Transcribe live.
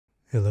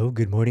Hello,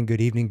 good morning, good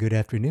evening, good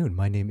afternoon.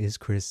 My name is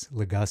Chris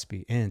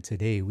Legaspi, and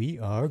today we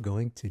are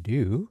going to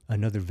do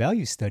another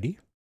value study.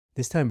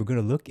 This time we're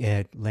going to look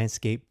at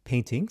landscape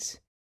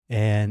paintings,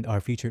 and our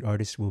featured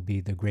artist will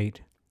be the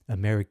great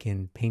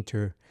American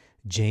painter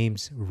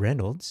James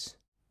Reynolds.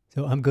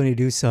 So I'm going to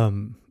do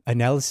some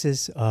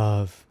analysis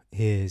of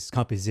his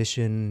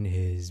composition,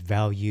 his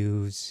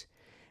values,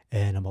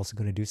 and I'm also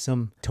going to do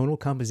some tonal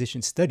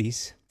composition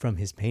studies from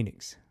his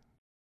paintings.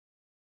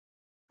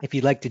 If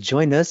you'd like to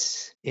join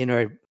us in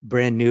our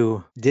brand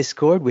new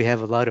Discord, we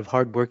have a lot of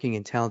hardworking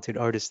and talented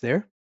artists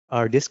there.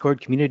 Our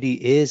Discord community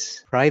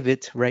is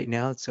private right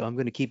now, so I'm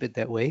going to keep it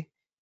that way.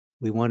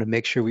 We want to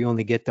make sure we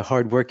only get the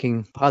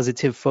hardworking,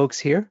 positive folks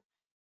here.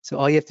 So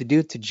all you have to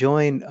do to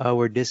join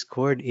our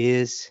Discord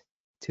is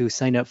to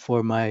sign up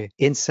for my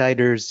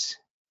insiders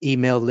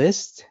email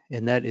list,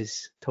 and that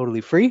is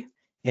totally free.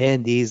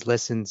 And these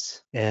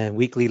lessons and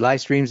weekly live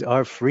streams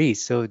are free.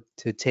 So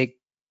to take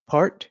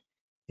part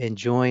and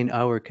join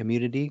our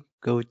community,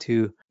 go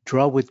to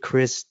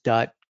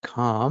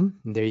drawwithchris.com.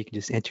 And there you can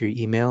just enter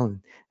your email.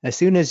 And as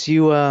soon as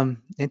you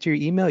enter your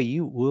email,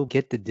 you will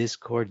get the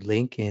Discord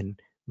link and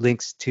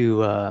links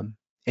to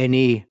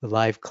any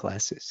live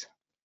classes.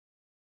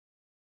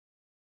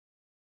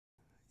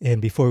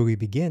 And before we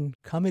begin,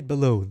 comment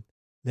below.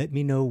 Let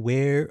me know,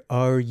 where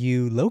are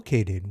you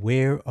located?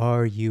 Where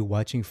are you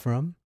watching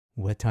from?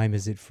 What time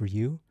is it for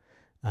you?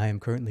 I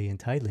am currently in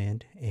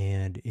Thailand,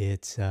 and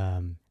it's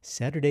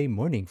Saturday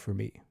morning for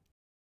me.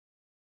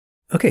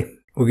 Okay,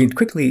 we're going to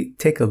quickly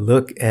take a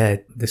look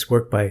at this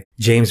work by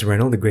James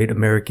Reynolds, the great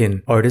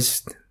American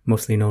artist,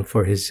 mostly known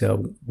for his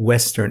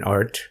Western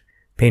art,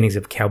 paintings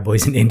of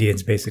cowboys and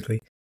Indians,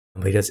 basically.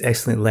 But he does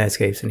excellent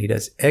landscapes, and he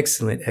does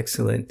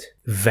excellent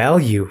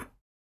value.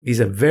 He's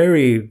a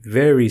very,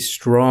 very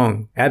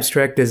strong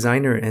abstract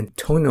designer and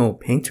tonal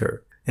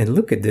painter. And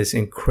look at this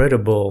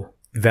incredible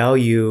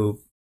value.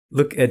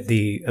 Look at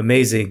the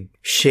amazing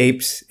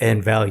shapes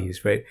and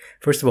values, right?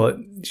 First of all,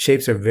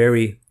 shapes are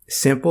very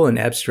simple and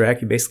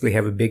abstract. You basically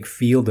have a big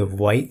field of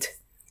white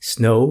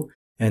snow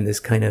and this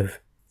kind of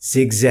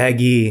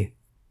zigzaggy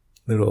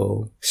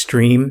little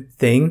stream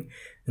thing.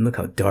 And look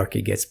how dark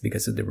it gets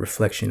because of the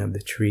reflection of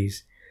the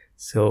trees.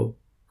 So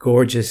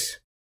gorgeous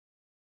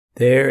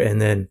there.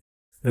 And then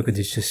look at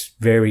this just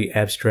very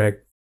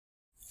abstract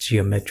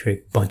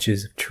geometric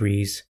bunches of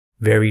trees,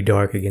 very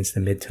dark against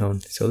the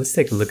midtone. So let's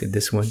take a look at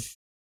this one.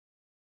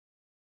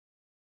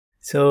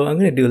 So I'm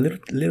going to do a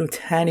little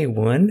tiny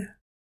one.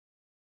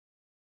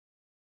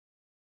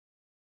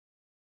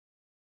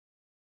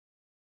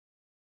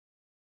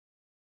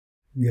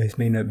 You guys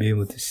may not be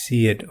able to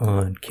see it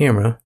on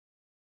camera.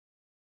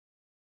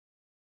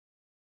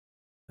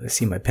 Let's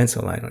see my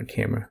pencil line on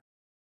camera.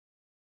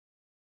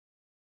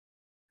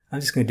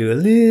 I'm just going to do a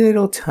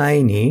little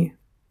tiny,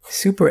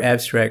 super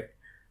abstract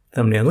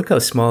thumbnail. Look how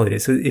small it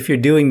is. So if you're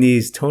doing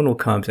these tonal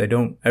comps, I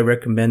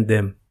recommend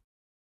them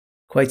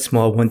quite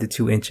small, 1 to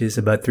 2 inches,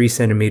 about 3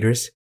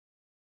 centimeters.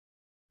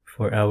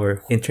 For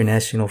our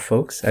international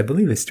folks, I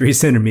believe it's 3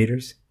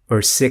 centimeters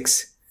or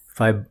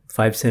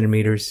 5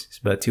 centimeters. It's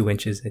about 2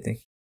 inches, I think.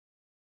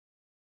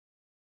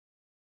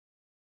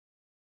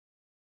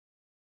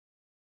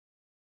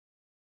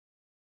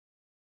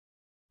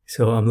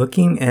 So I'm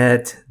looking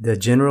at the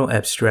general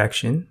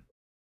abstraction.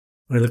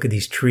 When I look at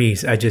these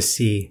trees, I just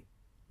see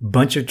a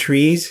bunch of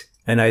trees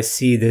and I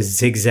see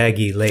this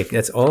zigzaggy lake.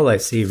 That's all I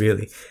see,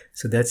 really.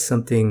 So that's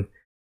something,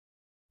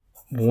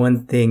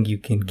 one thing you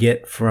can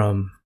get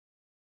from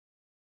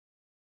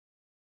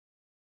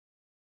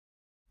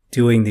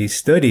doing these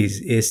studies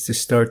is to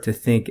start to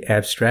think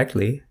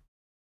abstractly.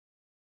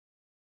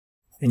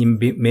 And you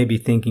may be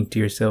thinking to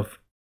yourself,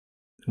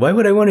 why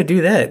would I want to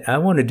do that? I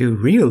want to do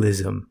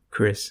realism,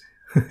 Chris.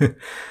 I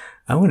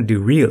want to do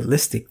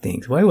realistic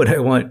things. Why would I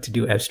want to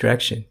do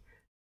abstraction?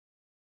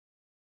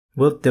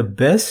 Well, the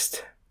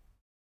best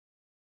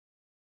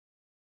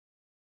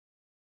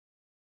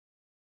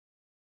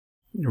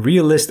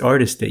realist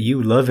artists that you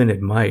love and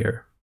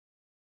admire,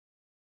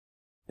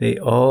 they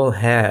all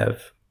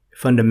have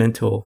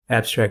fundamental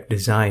abstract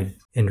design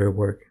in their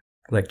work,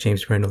 like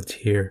James Reynolds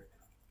here,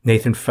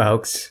 Nathan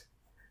Fowkes,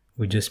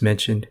 we just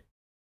mentioned,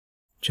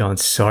 John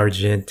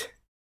Sargent,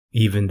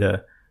 even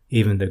the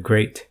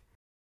great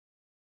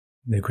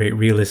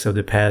realists of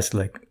the past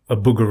like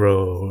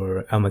Abugaro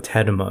or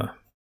Amatadama.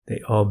 They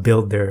all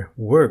build their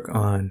work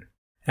on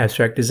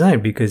abstract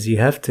design because you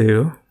have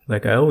to,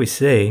 like I always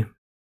say,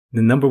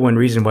 the number one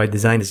reason why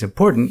design is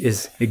important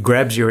is it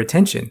grabs your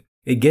attention.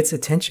 It gets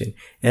attention.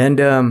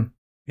 And,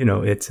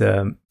 it's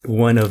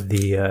one of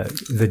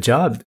the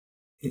job,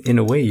 in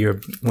a way,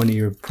 one of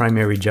your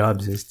primary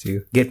jobs is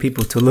to get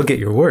people to look at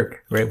your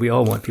work, right? We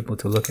all want people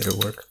to look at our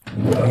work.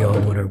 We all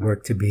want our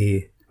work to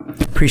be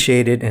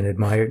appreciated and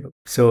admired.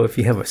 So if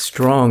you have a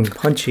strong,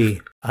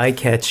 punchy,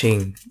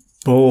 eye-catching,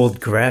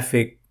 bold,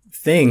 graphic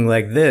thing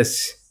like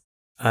this,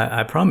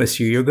 I promise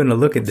you, you're going to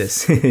look at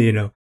this,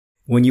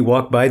 When you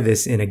walk by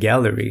this in a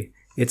gallery,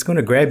 it's going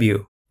to grab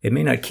you. It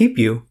may not keep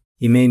you.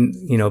 You may,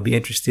 be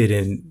interested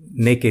in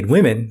naked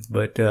women,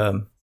 but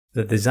the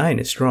design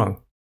is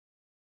strong.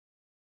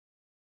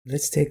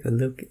 let's take a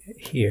look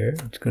here.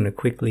 I'm just going to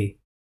quickly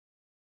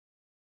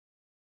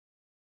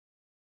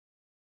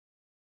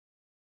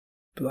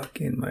block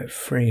in my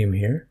frame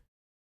here.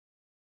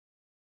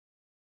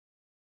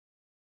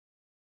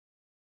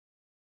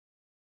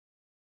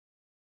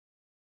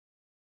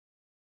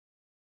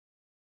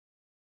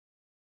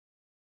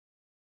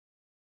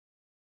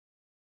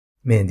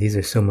 Man, these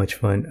are so much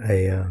fun.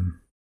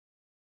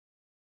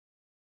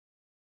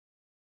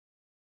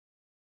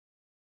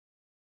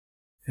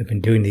 I've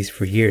been doing these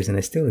for years and I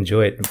still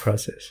enjoy it in the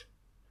process.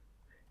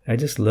 I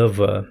just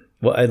love,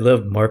 I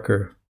love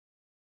marker.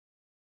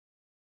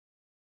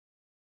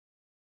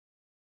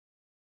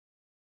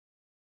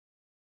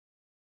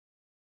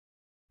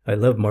 I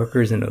love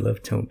markers and I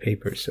love tone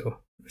paper, so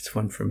it's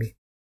fun for me.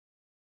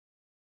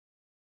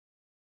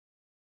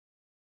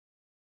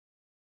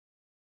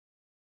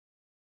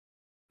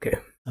 Okay,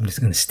 I'm just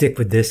going to stick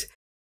with this.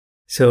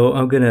 So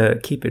I'm going to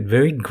keep it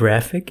very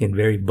graphic and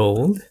very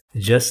bold,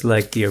 just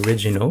like the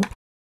original.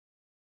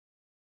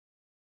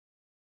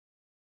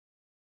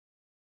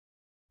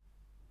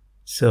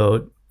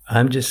 So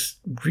I'm just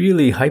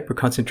really hyper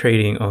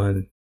concentrating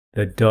on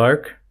the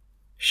dark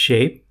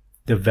shape,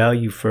 the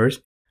value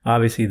first,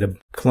 obviously the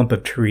clump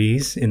of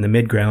trees in the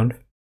midground,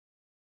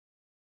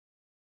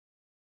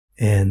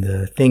 and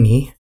the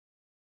thingy,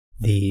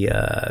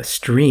 the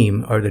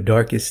stream are the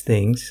darkest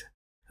things.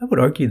 I would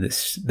argue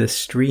the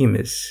stream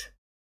is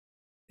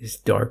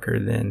darker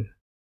than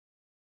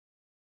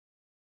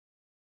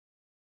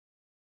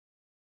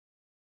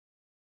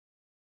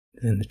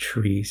the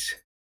trees.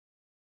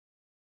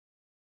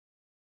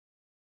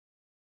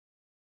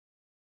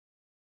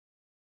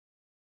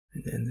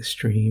 And then the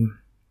stream.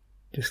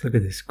 Just look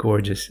at this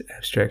gorgeous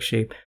abstract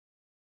shape.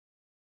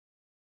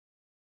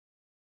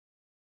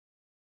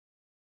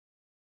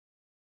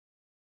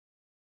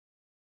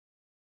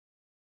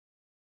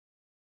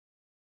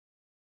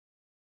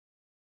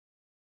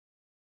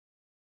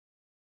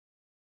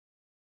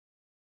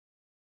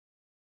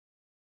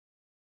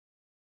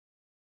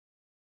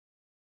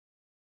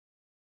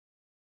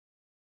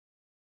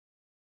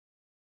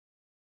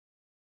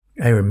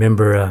 I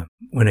remember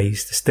when I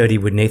used to study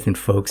with Nathan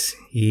Folks,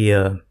 he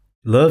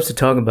loves to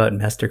talk about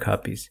master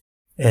copies.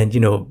 And, you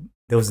know,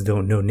 those who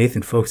don't know,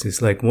 Nathan Folks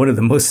is like one of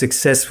the most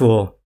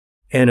successful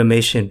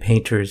animation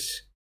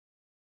painters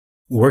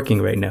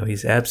working right now.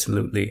 He's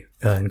absolutely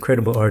an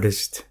incredible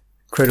artist,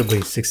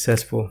 incredibly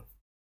successful.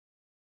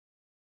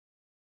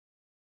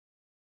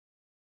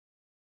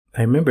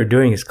 I remember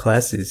during his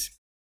classes,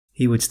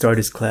 he would start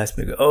his class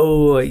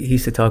like, he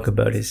used to talk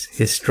about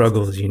his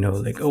struggles, you know,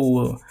 like,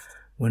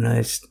 when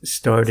I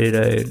started,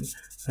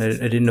 I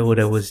didn't know what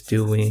I was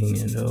doing,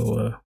 you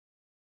know.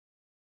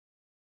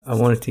 I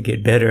wanted to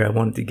get better. I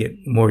wanted to get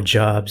more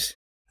jobs.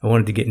 I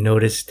wanted to get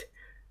noticed.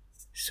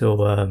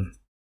 So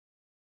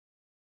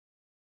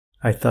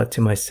I thought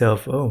to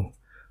myself,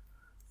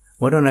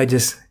 why don't I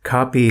just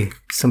copy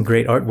some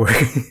great artwork?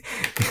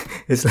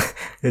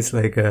 it's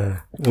like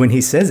when he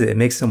says it, it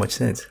makes so much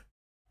sense.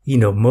 You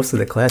know, most of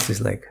the class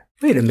is like,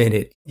 wait a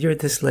minute, you're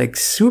this like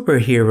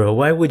superhero.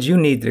 Why would you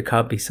need to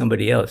copy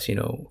somebody else? You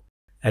know,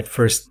 at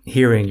first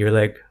hearing, you're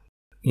like,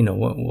 you know,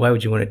 why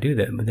would you want to do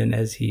that? But then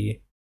as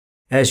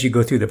you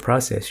go through the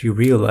process, you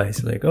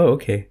realize like, oh,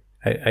 okay,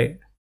 I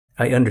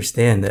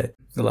understand that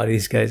a lot of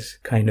these guys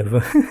kind of,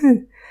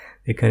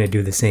 they kind of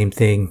do the same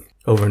thing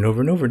over and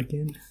over and over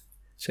again.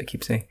 So I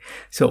keep saying.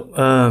 So,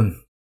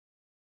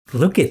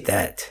 look at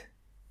that.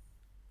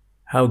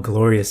 How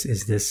glorious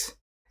is this?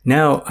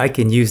 Now I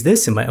can use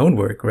this in my own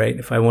work, right?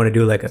 If I want to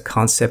do like a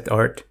concept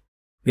art,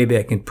 maybe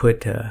I can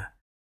put,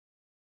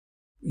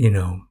 you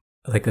know,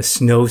 like a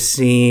snow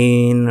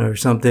scene or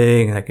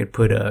something. I could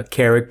put a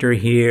character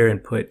here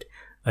and put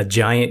a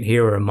giant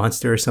here or a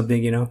monster or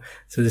something, you know?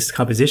 So this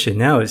composition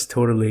now is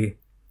totally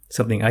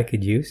something I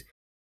could use.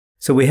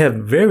 So we have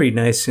very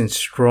nice and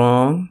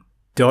strong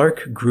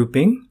dark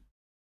grouping.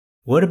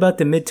 What about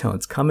the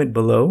midtones? Comment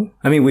below.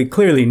 I mean, we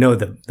clearly know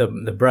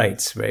the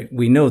brights, right?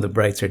 We know the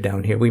brights are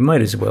down here. We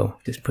might as well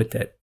just put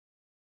that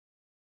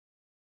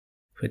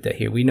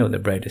here. We know the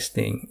brightest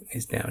thing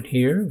is down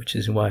here, which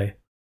is why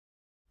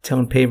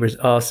tone paper is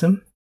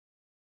awesome.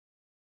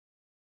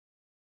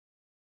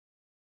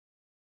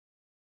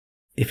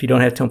 If you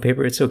don't have tone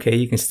paper, it's okay.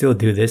 You can still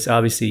do this.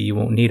 Obviously, you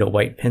won't need a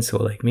white pencil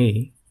like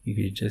me. You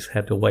could just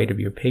have the white of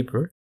your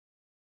paper.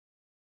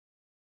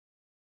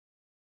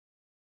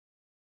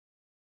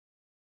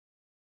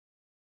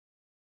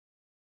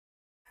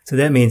 So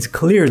that means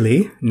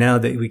clearly, now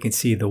that we can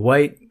see the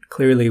white,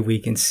 clearly we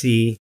can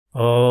see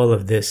all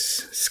of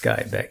this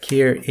sky. Back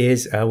here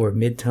is our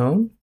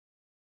midtone.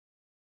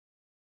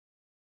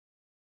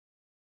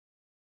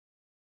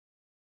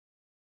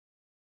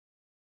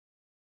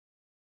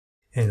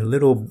 And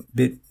little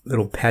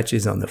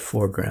patches on the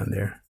foreground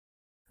there.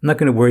 I'm not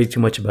going to worry too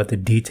much about the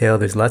detail.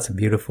 There's lots of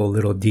beautiful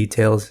little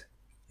details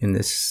in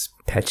this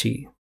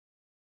patchy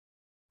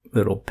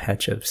little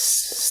patch of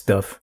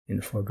stuff in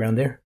the foreground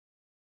there.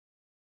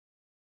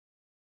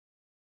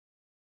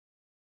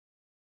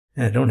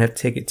 And I don't have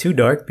to take it too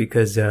dark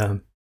because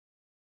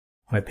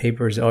My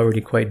paper is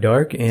already quite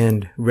dark,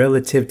 and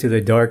relative to the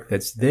dark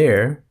that's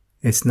there,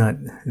 it's not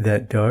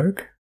that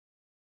dark.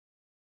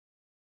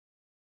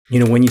 You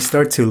know, when you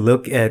start to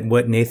look at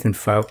what Nathan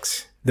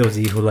Fowlkes, those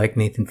of you who like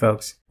Nathan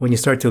Fowlkes, when you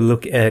start to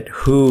look at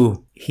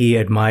who he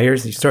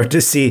admires, you start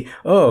to see,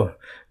 oh,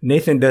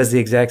 Nathan does the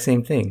exact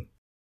same thing.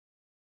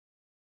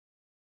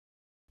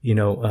 You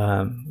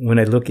know, when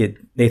I look at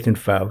Nathan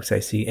Fowlkes, I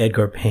see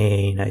Edgar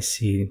Payne, I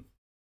see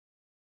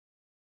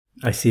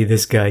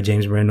this guy,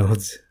 James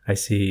Reynolds, I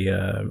see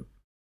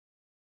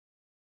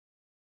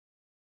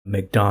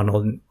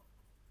McDonald.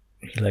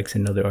 He likes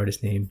another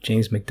artist named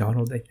James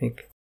McDonald, I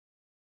think.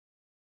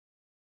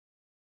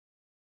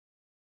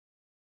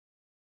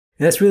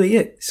 And that's really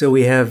it. So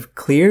we have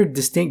clear,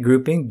 distinct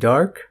grouping,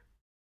 dark,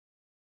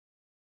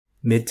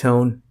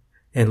 midtone,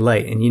 and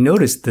light. And you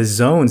notice the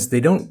zones, they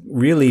don't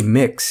really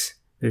mix.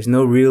 There's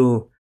no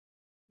real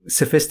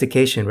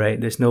sophistication, right?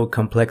 There's no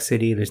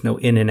complexity. There's no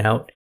in and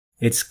out.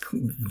 It's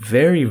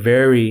very,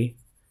 very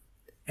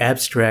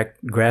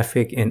abstract,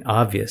 graphic, and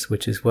obvious,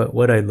 which is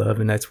what I love.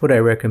 And that's what I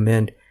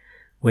recommend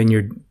when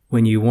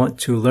you want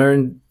to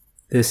learn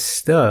this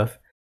stuff,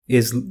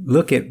 is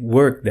look at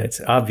work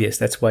that's obvious.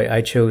 That's why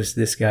I chose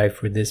this guy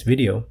for this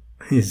video,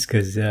 is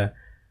because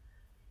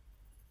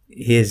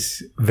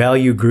his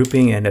value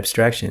grouping and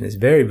abstraction is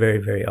very, very,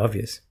 very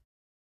obvious.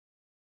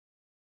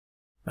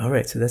 All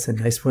right, so that's a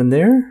nice one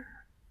there.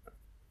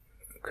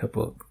 A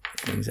couple of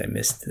things I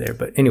missed there,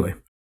 but anyway,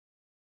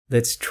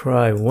 let's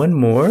try one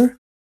more.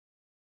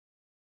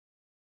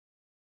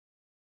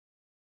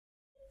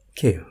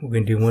 Okay, we're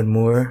going to do one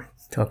more,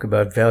 talk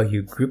about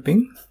value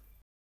grouping.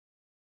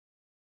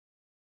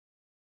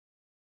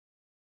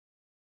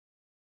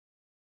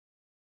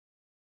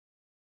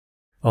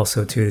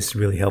 Also, too, this is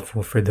really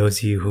helpful for those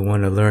of you who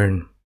want to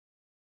learn,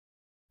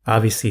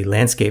 obviously,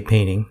 landscape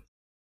painting.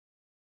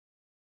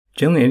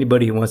 Generally,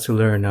 anybody who wants to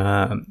learn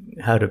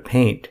how to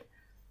paint,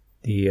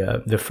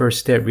 the first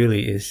step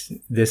really is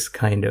this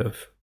kind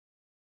of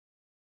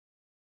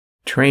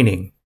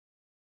training.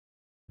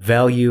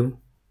 Value,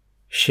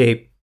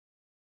 shape,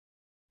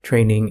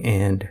 training,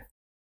 and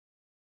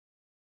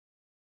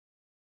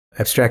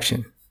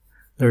abstraction.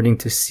 Learning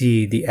to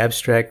see the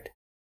abstract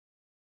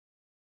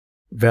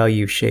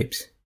value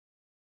shapes.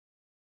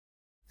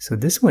 So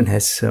this one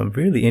has some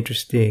really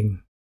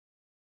interesting,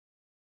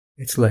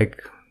 it's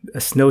like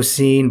a snow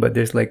scene, but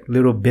there's like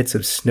little bits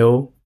of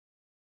snow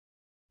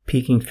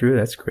peeking through.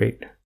 That's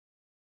great.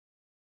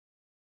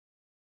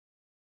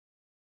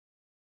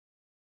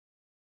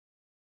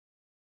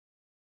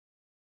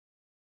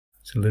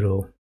 It's a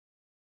little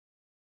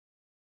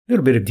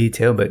bit of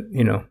detail, but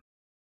you know,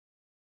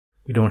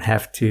 we don't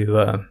have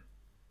to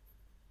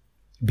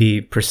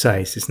be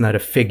precise. It's not a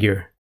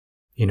figure.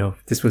 You know,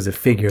 if this was a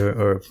figure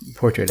or a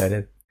portrait, I'd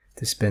have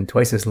to spend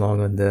twice as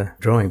long on the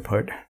drawing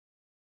part.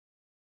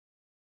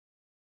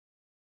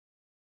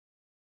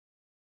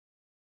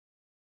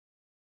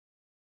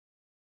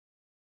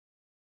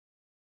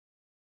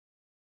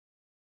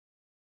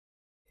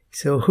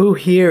 So who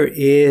here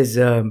is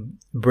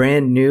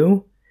brand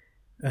new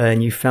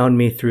and you found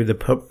me through the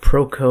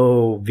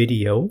Proko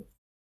video?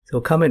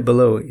 So comment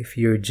below if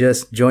you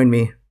just joined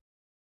me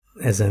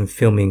as I'm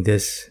filming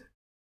this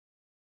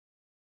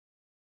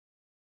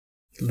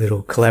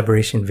little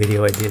collaboration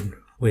video I did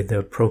with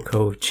the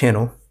Proko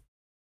channel.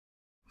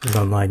 It was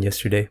online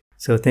yesterday.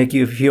 So thank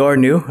you. If you are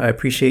new, I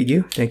appreciate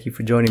you. Thank you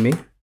for joining me.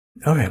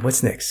 All right,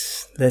 what's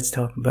next? Let's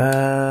talk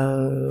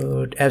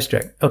about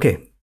abstract.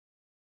 Okay.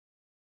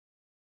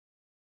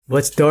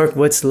 What's dark?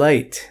 What's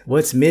light?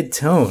 What's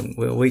mid-tone?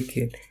 Well, we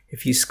can,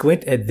 if you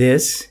squint at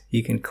this,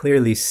 you can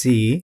clearly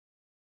see.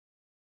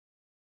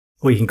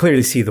 Well, you can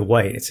clearly see the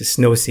white. It's a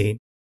snow scene.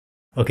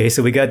 Okay,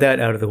 so we got that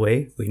out of the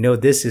way. We know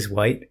this is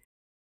white.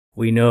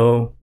 We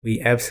know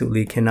we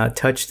absolutely cannot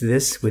touch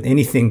this with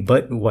anything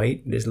but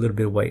white. There's a little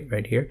bit of white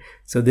right here.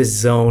 So this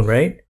zone,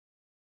 right?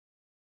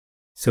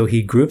 So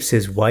he groups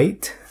his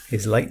white,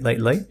 his light, light,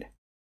 light.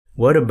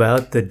 What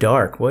about the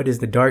dark? What is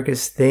the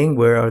darkest thing?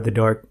 Where are the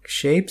dark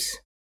shapes?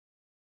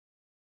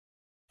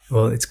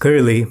 Well, it's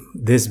clearly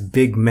this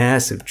big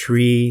massive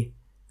tree,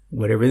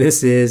 whatever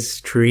this is,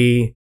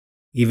 tree.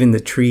 Even the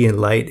tree in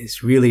light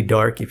is really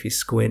dark if you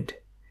squint.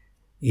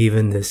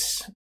 Even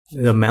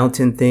the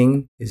mountain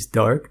thing is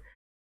dark.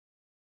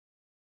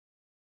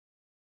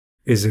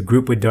 Is a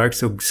group with dark,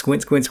 so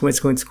squint, squint, squint,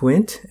 squint,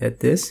 squint at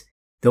this.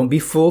 Don't be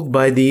fooled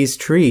by these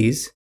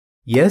trees.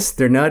 Yes,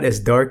 they're not as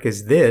dark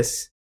as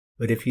this,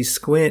 but if you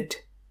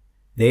squint,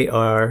 they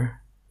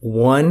are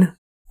one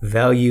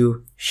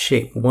value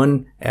shape,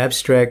 one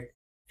abstract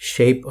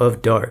shape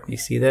of dark. You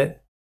see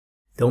that?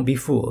 Don't be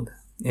fooled.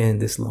 And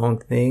this long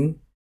thing,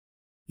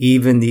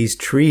 even these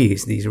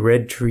trees, these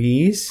red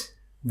trees,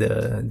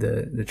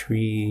 the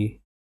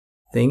tree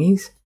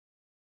thingies,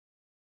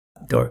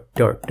 dark,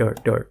 dark,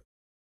 dark, dark.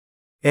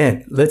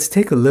 And let's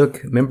take a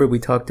look. Remember we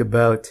talked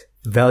about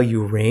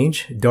value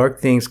range.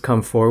 Dark things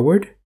come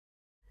forward,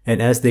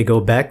 and as they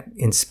go back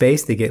in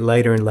space, they get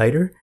lighter and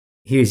lighter.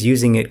 He's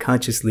using it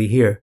consciously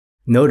here.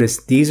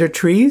 Notice these are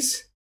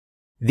trees.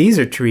 These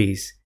are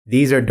trees.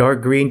 These are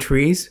dark green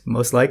trees,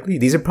 most likely.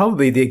 These are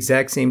probably the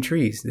exact same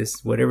trees,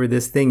 this whatever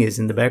this thing is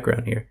in the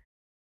background here.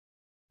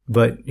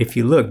 But if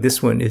you look,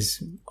 this one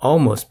is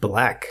almost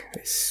black.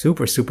 It's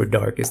super, super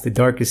dark. It's the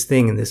darkest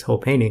thing in this whole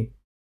painting.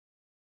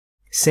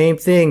 Same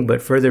thing,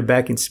 but further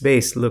back in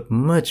space, look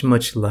much,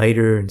 much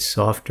lighter and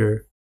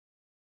softer.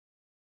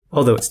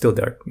 Although it's still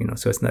dark,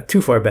 so it's not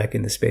too far back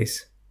into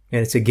space.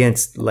 And it's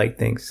against light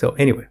things. So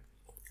anyway,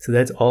 so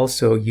that's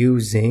also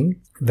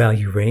using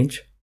value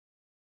range.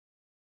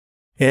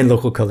 And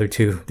local color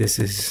too. This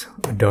is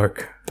a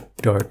dark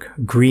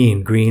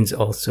green. Greens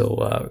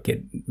also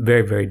get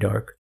very, very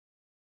dark.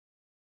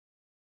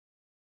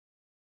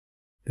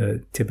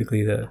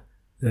 Typically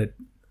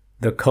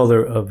the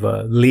color of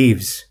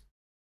leaves,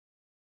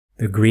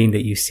 the green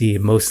that you see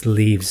in most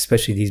leaves,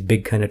 especially these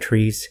big kind of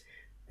trees,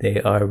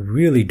 they are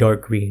really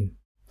dark green,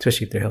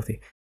 especially if they're healthy.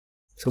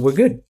 So we're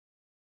good.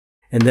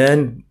 And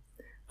then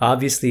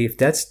obviously if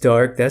that's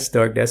dark,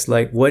 that's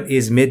light. What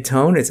is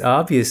mid-tone? It's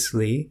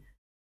obviously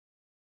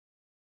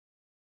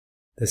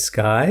the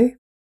sky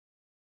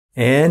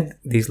and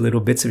these little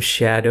bits of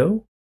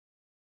shadow.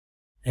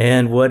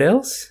 And what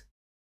else?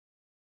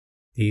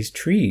 These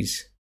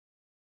trees.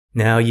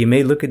 Now you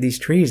may look at these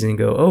trees and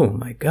go, oh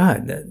my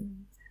God,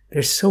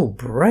 they're so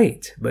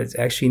bright, but it's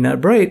actually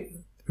not bright.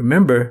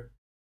 Remember,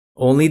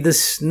 only the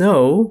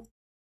snow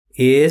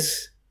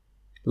is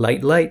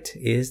light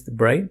is the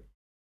bright.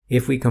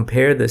 If we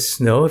compare the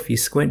snow, if you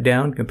squint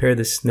down, compare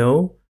the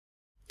snow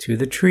to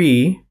the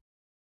tree,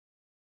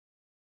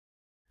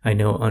 I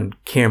know on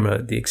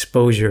camera the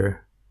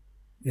exposure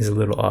is a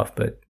little off,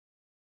 but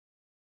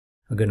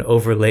I'm going to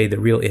overlay the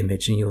real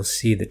image and you'll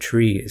see the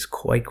tree is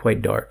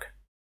quite dark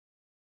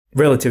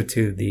relative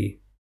to the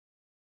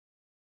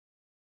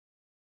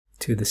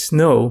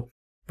snow,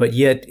 but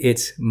yet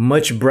it's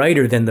much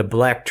brighter than the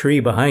black tree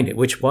behind it,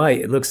 which why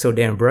it looks so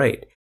damn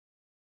bright.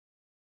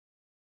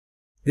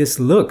 This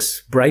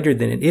looks brighter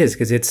than it is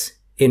because it's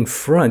in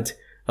front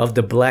of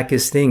the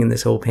blackest thing in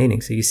this whole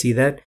painting. So you see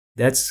that?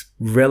 That's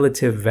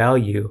relative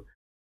value.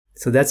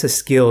 So that's a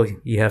skill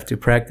you have to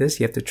practice.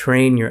 You have to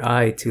train your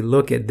eye to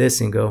look at this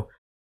and go,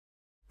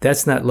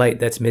 that's not light,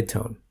 that's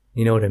midtone.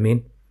 You know what I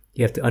mean?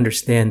 You have to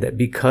understand that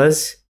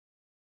because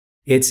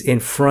it's in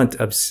front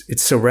of,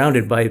 it's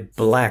surrounded by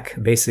black,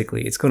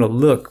 basically, it's going to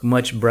look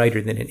much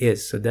brighter than it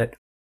is. So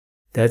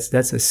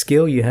that's a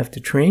skill you have to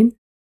train.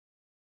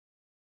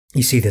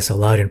 You see this a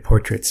lot in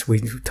portraits.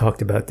 We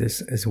talked about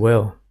this as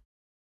well.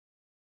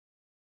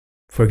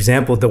 For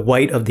example, the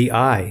white of the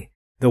eye.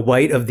 The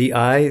white of the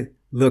eye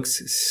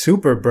looks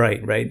super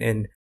bright, right?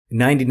 And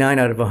 99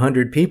 out of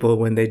 100 people,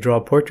 when they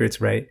draw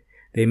portraits, right,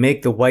 they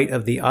make the white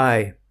of the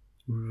eye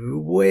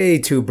way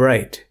too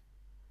bright.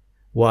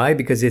 Why?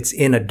 Because it's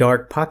in a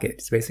dark pocket.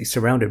 It's basically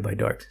surrounded by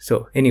dark.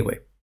 So anyway,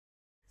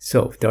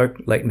 so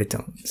dark, light,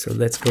 midtone. So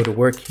let's go to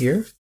work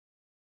here.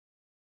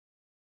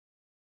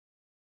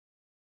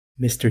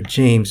 Mr.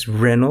 James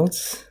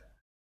Reynolds.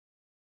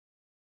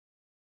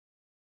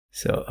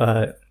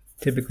 So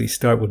typically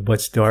start with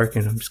what's dark,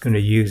 and I'm just going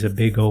to use a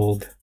big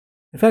old.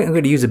 In fact, I'm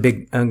going to use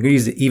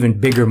an even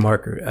bigger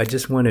marker. I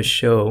just want to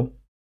show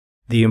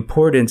the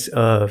importance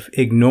of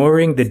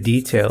ignoring the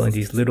detail in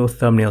these little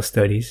thumbnail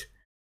studies.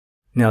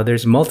 Now,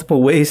 there's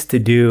multiple ways to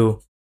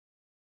do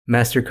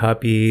master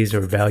copies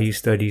or value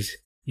studies.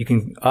 You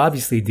can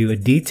obviously do a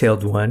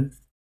detailed one,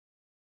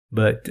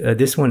 but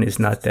this one is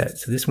not that.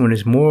 So this one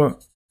is more,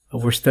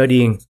 we're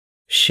studying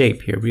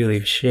shape here, really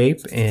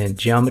shape and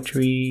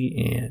geometry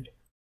and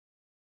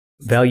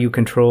value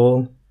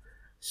control.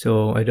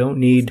 So I don't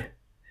need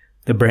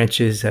the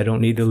branches, I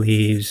don't need the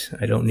leaves,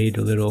 I don't need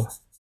the little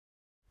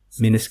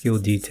minuscule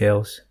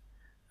details.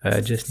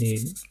 I just need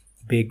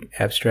big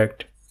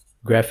abstract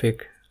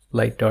graphic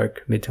light,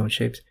 dark, midtone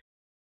shapes.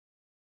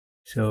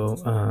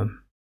 So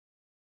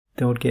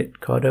don't get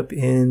caught up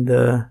in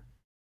the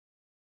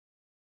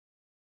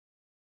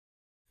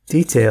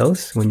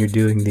details when you're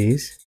doing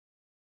these.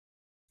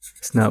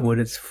 It's not what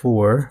it's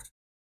for.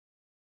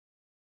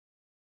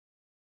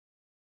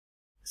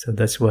 So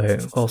that's why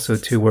also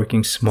too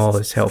working small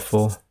is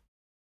helpful.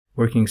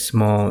 Working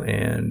small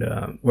and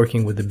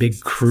working with a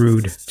big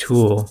crude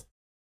tool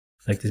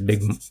like this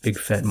big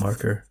fat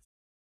marker.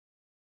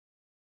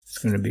 It's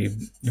going to be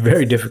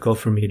very difficult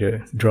for me to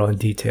draw in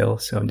detail,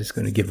 so I'm just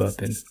going to give up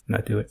and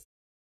not do it.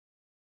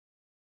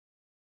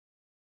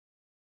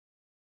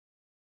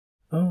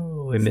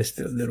 Oh, I missed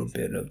a little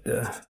bit of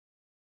the...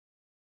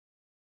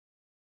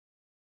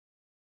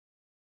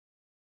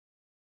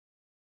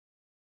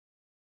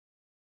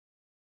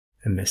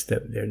 I messed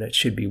up there. That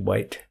should be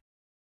white.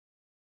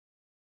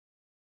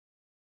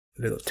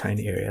 A little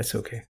tiny area, that's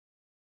okay.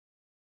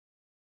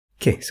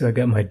 Okay, so I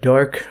got my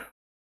dark.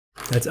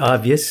 That's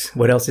obvious.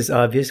 What else is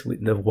obvious?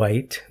 The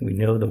white. We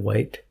know the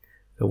white.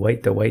 The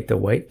white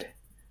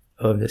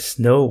of the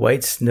snow.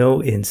 White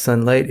snow in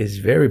sunlight is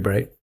very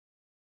bright.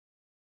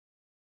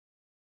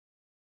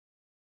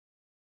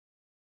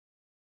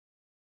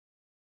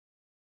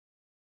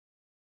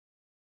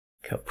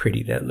 Look how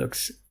pretty that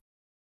looks.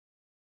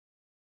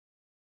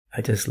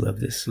 I just love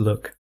this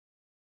look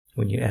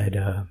when you add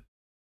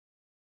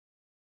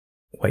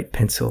white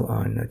pencil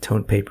on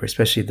toned paper,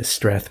 especially the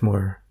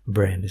Strathmore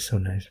brand is so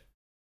nice.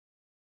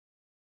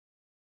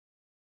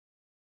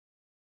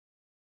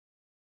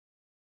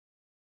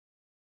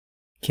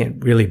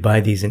 Can't really buy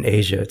these in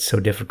Asia. It's so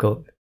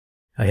difficult.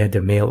 I had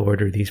to mail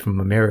order these from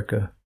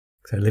America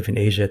because I live in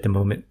Asia at the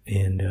moment,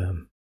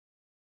 and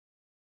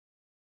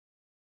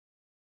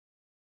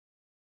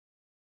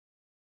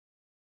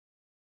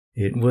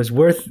it was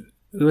worth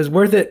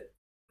it.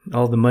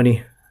 All the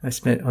money I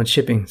spent on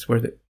shipping is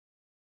worth it.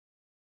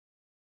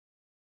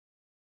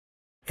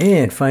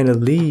 And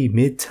finally,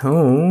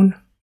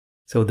 mid-tone.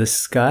 So the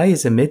sky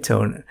is a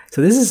mid-tone.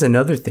 So this is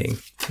another thing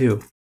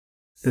too.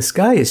 The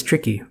sky is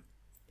tricky.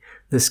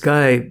 The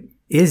sky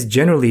is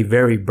generally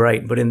very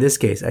bright, but in this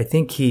case, I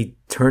think he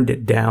turned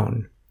it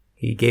down.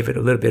 He gave it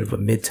a little bit of a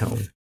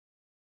mid-tone.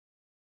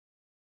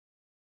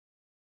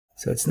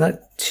 So it's not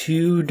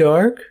too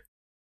dark.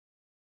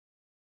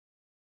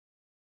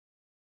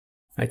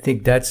 I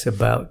think that's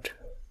about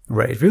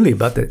right. It's really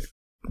about the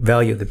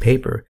value of the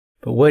paper.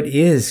 But what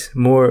is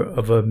more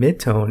of a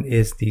mid-tone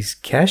is these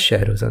cast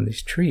shadows on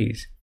these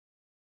trees.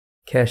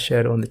 Cast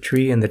shadow on the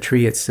tree and the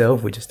tree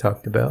itself we just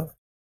talked about.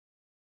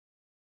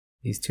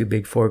 These two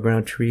big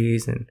foreground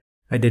trees, and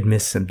I did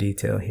miss some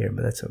detail here,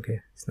 but that's okay.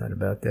 It's not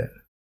about that.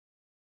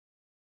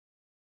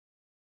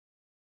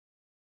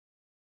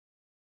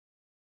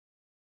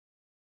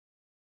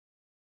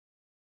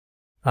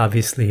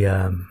 Obviously,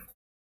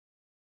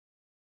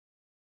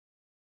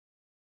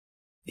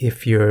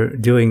 if you're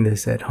doing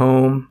this at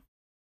home,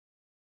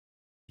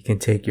 you can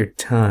take your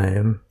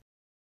time.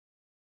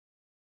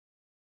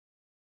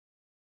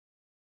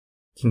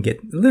 You can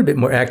get a little bit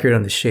more accurate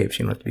on the shapes.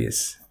 You don't have to be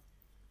as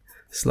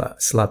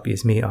sloppy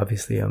as me.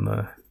 Obviously,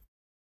 I'm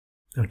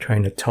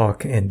trying to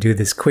talk and do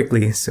this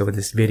quickly so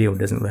this video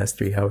doesn't last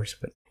 3 hours.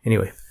 But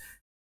anyway,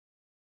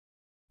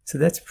 so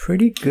that's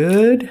pretty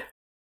good.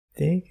 I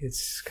think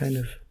it's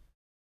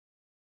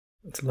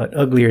a lot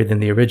uglier than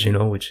the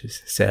original, which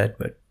is sad,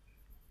 but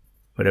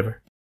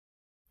whatever.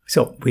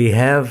 So we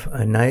have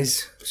a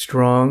nice,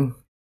 strong,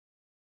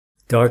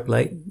 dark,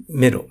 light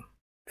middle.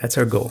 That's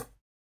our goal.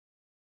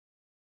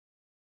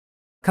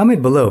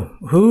 Comment below,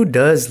 who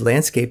does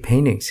landscape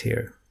paintings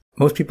here?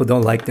 Most people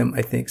don't like them,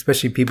 I think,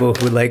 especially people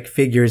who like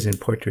figures and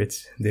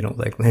portraits. They don't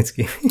like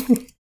landscape.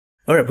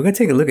 All right, we're going to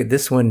take a look at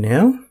this one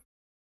now.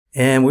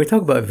 And we're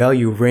talking about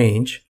value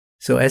range.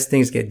 So as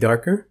things get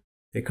darker,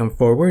 they come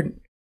forward.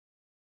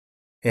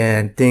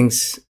 And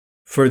things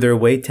further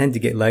away tend to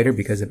get lighter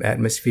because of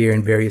atmosphere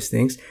and various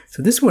things.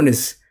 So this one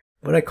is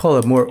what I call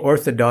a more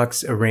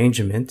orthodox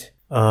arrangement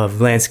of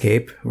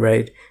landscape,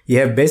 right? You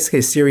have basically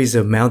a series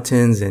of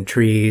mountains and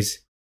trees.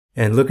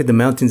 And look at the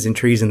mountains and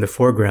trees in the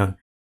foreground.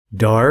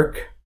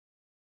 Dark.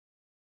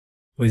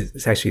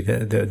 It's actually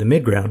the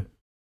midground.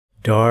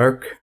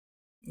 Dark.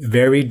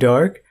 Very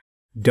dark.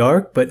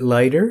 Dark but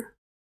lighter.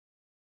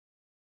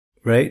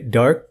 Right?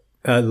 Dark.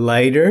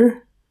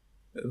 Lighter.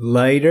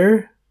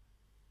 Lighter.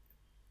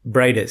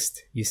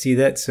 Brightest. You see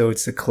that? So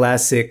it's a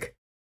classic.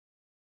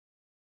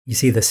 You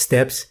see the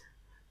steps.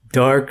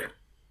 Dark.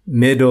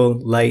 Middle.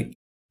 Light.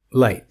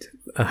 Light.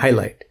 A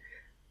highlight.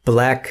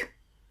 Black.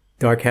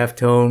 Dark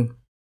halftone.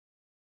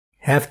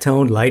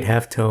 Halftone, light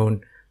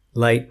halftone,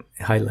 light,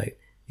 highlight.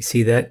 You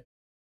see that?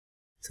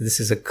 So this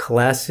is a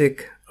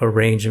classic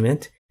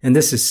arrangement. And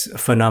this is a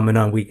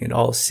phenomenon we can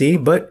all see.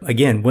 But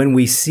again, when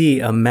we see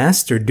a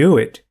master do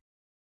it,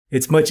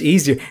 it's much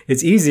easier.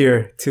 It's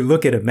easier to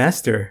look at a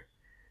master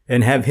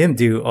and have him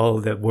do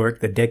all the work,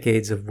 the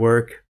decades of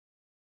work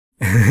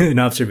and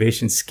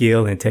observation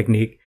skill and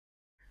technique,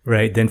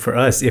 right? Than for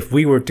us, if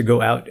we were to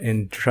go out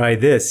and try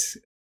this,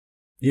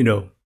 you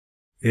know,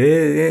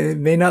 it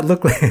may not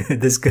look like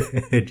this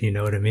good, you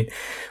know what I mean?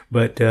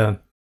 But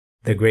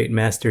the great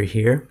master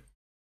here,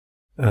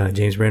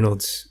 James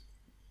Reynolds,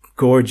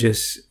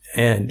 gorgeous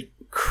and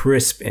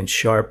crisp and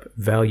sharp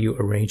value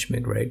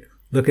arrangement, right?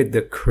 Look at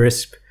the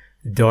crisp,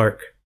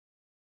 dark.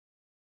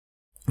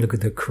 Look at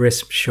the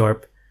crisp,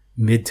 sharp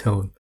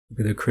mid-tone.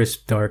 Look at the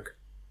crisp, dark,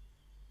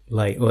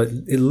 light. Well,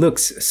 it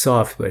looks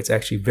soft, but it's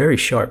actually very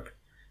sharp.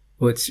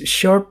 Well, it's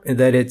sharp in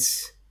that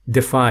it's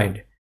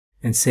defined.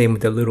 And same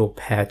with the little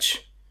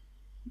patch.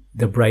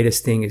 The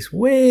brightest thing is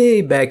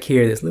way back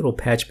here, this little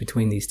patch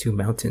between these two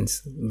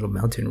mountains, little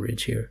mountain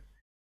ridge here.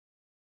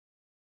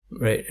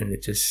 Right, and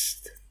it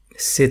just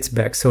sits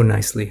back so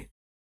nicely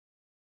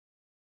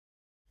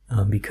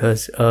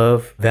because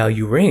of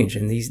value range.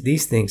 And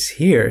these things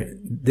here,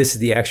 this is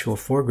the actual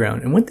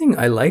foreground. And one thing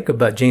I like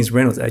about James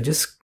Reynolds, I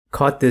just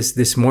caught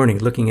this morning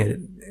looking at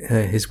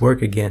his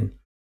work again.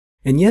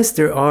 And yes,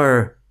 there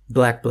are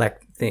black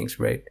things,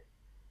 right?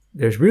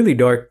 There's really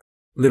dark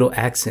little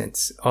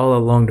accents all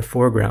along the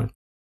foreground.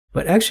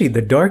 But actually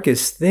the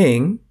darkest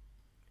thing,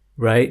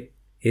 right,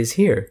 is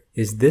here,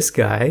 is this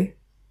guy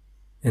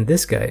and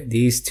this guy.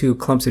 These two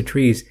clumps of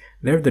trees,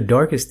 they're the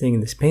darkest thing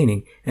in this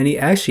painting. And he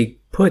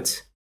actually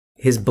puts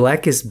his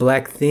blackest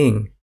black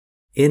thing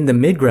in the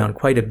midground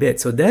quite a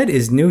bit. So that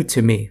is new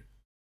to me.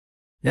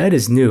 That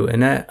is new.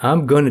 And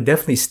I'm going to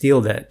definitely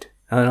steal that.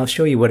 And I'll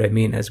show you what I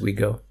mean as we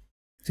go.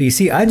 So you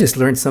see, I just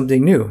learned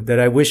something new that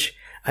I wish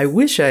I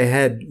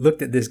had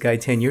looked at this guy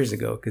 10 years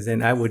ago, because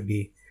then I would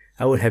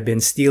have been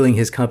stealing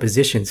his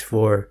compositions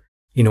for,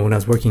 when I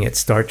was working at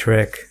Star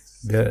Trek,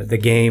 the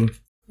game.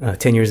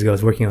 10 years ago, I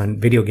was working on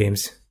video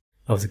games.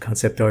 I was a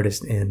concept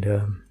artist and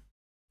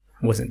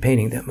wasn't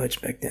painting that much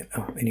back then.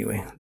 Oh,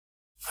 anyway.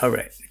 All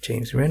right,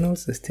 James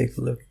Reynolds. Let's take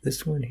a look at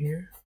this one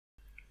here.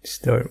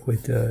 Start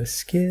with a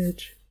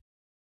sketch.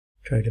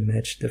 Try to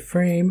match the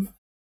frame.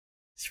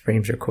 These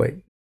frames are quite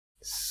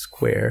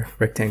square,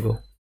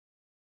 rectangle.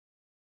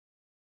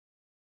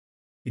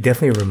 He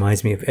definitely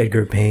reminds me of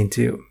Edgar Payne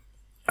too.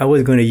 I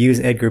was going to use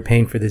Edgar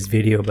Payne for this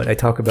video, but I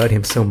talk about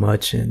him so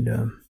much, and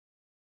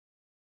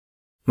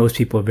most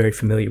people are very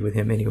familiar with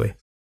him anyway.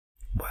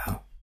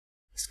 Wow,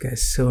 this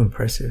guy's so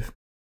impressive.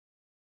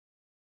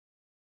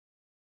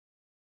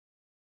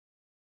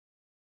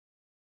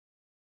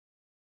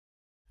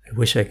 I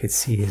wish I could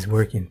see his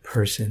work in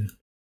person.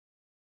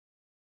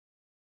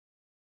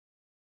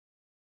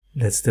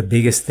 That's the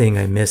biggest thing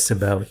I miss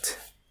about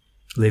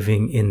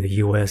living in the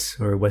US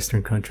or a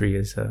Western country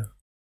is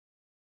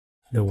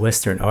the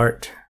Western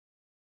art.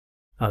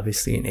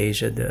 Obviously in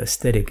Asia, the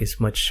aesthetic is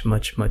much,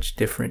 much, much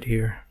different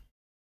here.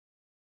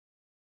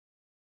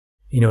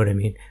 You know what I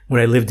mean?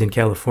 When I lived in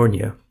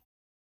California,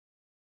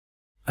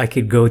 I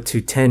could go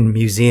to 10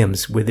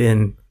 museums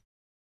within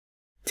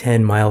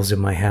 10 miles of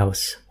my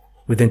house.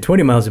 Within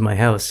 20 miles of my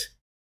house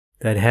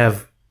that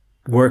have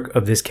work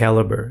of this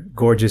caliber,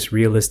 gorgeous,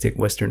 realistic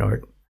Western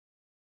art.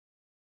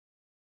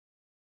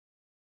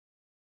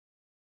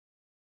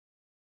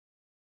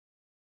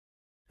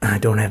 I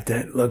don't have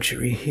that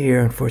luxury here,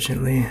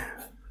 unfortunately.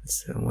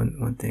 That's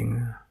one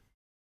thing.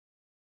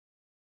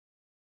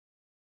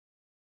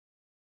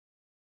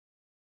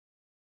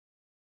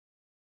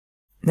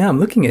 Now I'm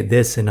looking at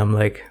this and I'm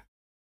like,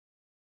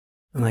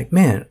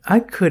 man, I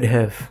could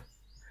have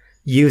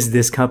used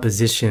this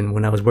composition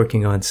when I was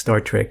working on Star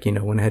Trek,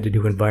 when I had to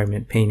do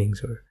environment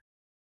paintings or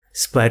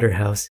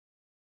Splatterhouse.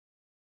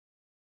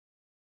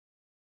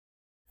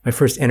 My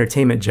first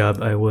entertainment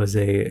job, I was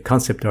a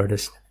concept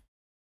artist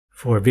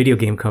for a video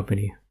game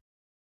company.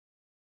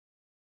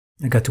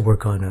 I got to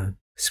work on a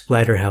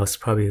Splatterhouse,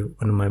 probably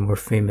one of my more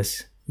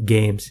famous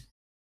games.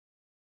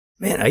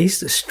 Man, I used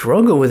to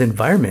struggle with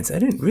environments. I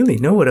didn't really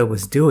know what I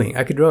was doing.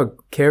 I could draw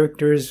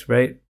characters,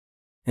 right?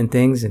 And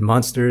things and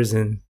monsters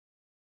and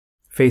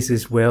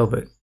faces well,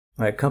 but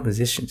my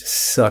composition just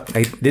sucked.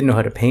 I didn't know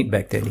how to paint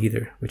back then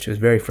either, which was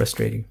very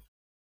frustrating.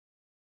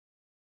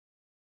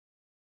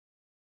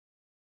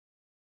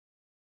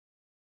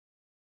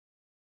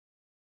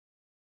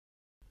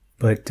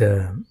 But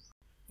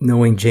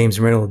knowing James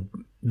Reynolds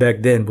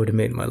back then would have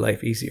made my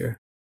life easier.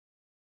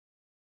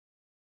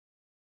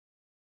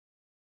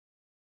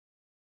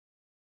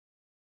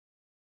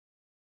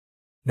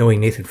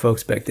 Knowing Nathan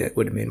Folks back then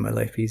would have made my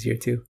life easier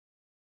too.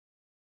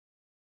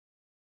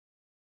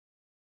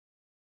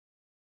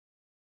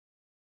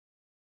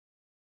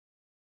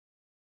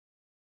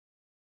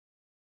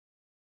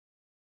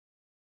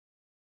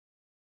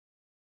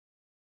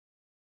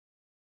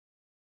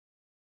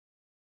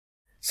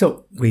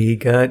 So we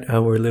got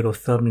our little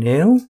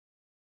thumbnail,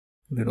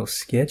 little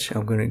sketch.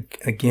 I'm going to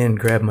again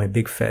grab my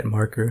big fat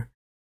marker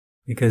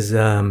because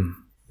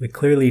we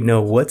clearly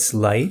know what's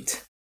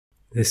light.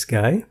 This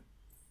guy,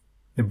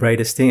 the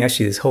brightest thing.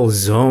 Actually, this whole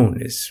zone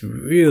is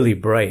really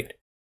bright.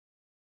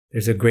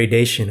 There's a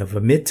gradation of a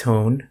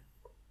mid-tone,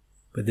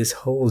 but this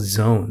whole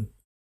zone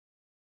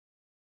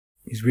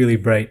is really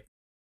bright.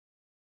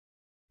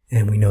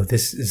 And we know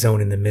this zone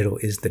in the middle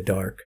is the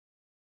dark.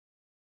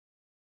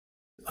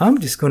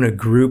 I'm just going to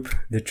group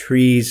the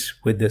trees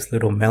with this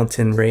little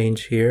mountain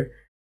range here.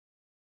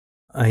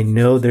 I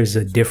know there's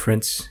a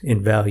difference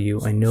in value.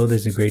 I know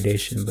there's a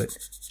gradation, but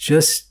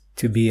just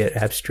to be an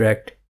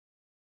abstract,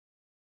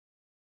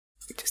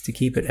 just to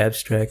keep it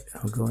abstract,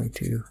 I'm going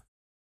to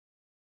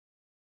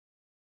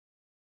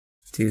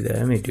do that.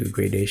 I may do a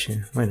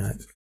gradation. Why not?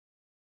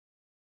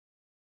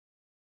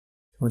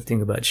 One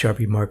thing about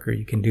Sharpie marker,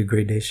 you can do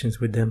gradations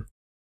with them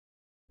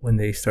when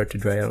they start to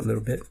dry out a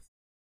little bit.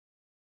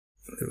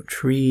 Little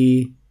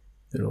tree,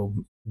 little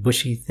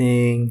bushy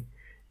thing,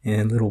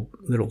 and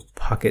little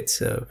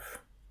pockets of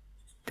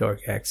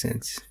dark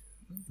accents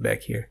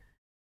back here.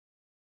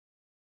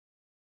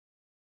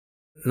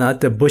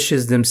 Not the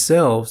bushes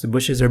themselves. The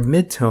bushes are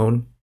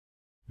mid-tone.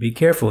 Be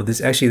careful.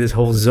 This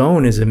whole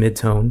zone is a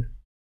mid-tone.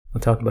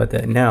 I'll talk about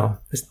that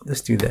now.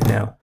 Let's do that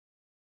now.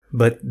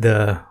 But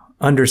the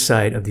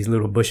underside of these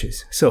little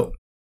bushes. So,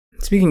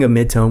 speaking of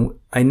mid-tone,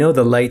 I know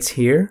the light's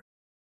here.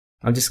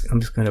 I'm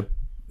just gonna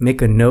make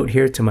a note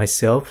here to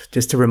myself,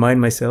 just to remind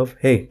myself,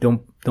 hey,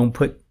 don't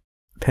put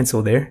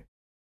pencil there.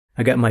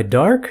 I got my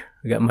dark,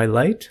 I got my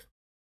light.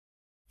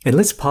 And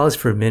let's pause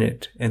for a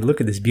minute and look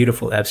at this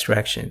beautiful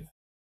abstraction.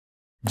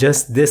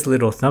 Just this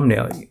little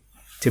thumbnail,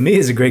 to me,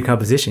 is a great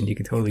composition. You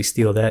can totally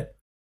steal that.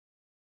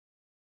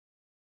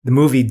 The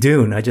movie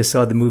Dune, I just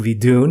saw the movie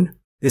Dune.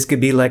 This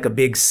could be like a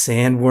big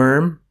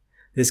sandworm.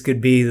 This could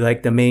be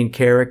like the main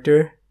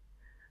character.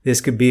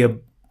 This could be a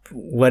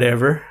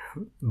whatever,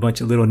 a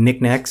bunch of little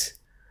knickknacks.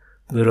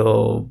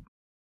 little,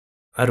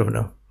 I don't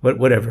know,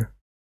 whatever.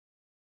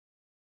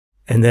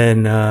 And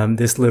then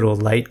this little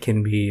light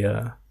can be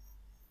a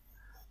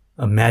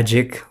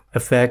magic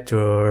effect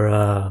or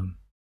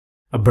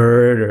a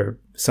bird or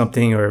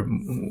something or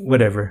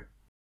whatever.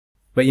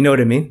 But you know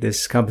what I mean?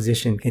 This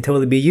composition can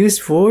totally be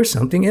used for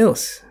something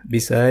else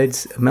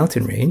besides a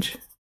mountain range.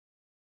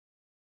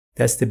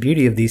 That's the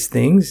beauty of these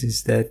things,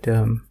 is that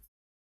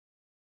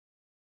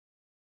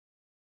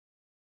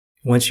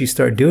once you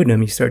start doing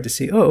them, you start to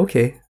see, oh,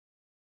 okay,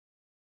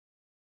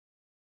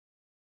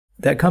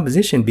 that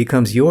composition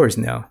becomes yours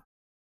now.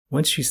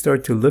 Once you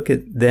start to look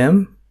at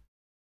them,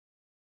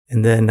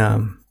 and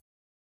then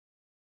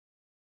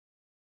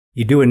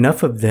you do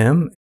enough of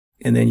them,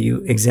 and then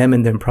you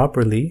examine them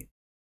properly,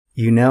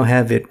 you now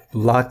have it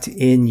locked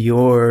in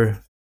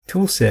your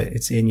tool set.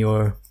 It's in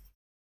your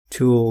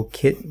tool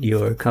kit,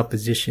 your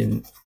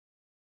composition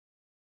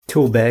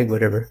tool bag,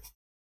 whatever.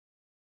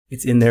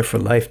 It's in there for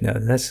life now.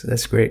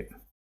 That's great.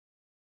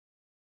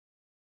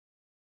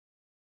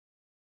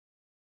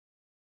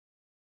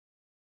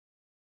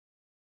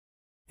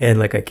 And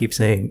like I keep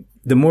saying,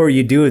 the more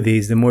you do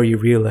these, the more you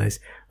realize,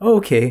 oh,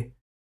 okay,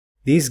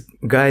 these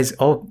guys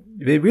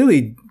they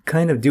really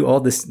kind of do all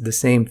the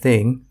same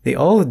thing. They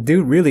all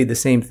do really the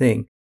same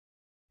thing.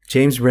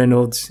 James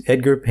Reynolds,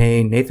 Edgar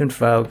Payne, Nathan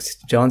Fowkes,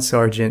 John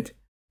Sargent,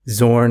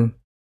 Zorn.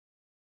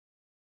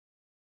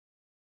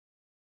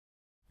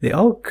 They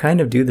all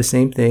kind of do the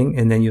same thing,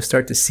 and then you'll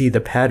start to see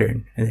the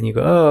pattern. And then you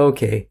go, oh,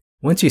 okay.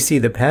 Once you see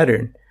the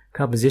pattern,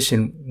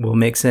 composition will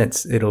make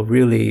sense. It'll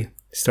really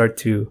start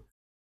to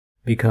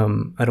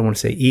become, I don't want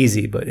to say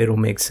easy, but it'll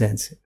make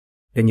sense.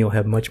 Then you'll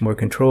have much more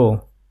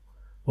control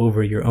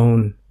over your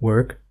own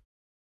work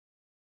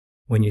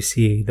when you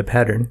see the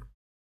pattern.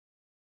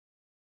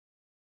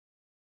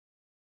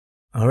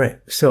 All right,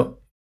 so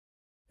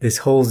this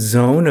whole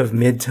zone of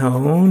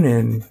mid-tone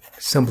and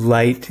some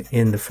light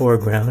in the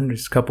foreground.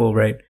 There's a couple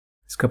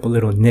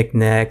little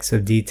knickknacks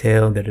of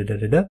detail,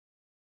 da-da-da-da-da.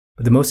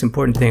 But the most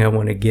important thing I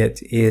want to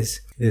get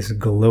is this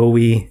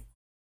glowy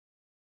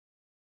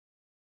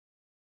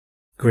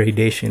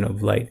gradation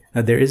of light.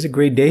 Now there is a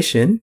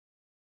gradation.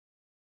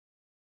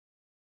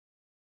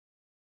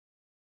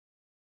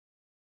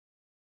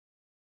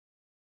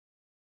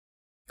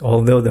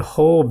 Although the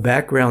whole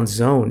background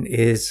zone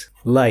is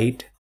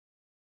light,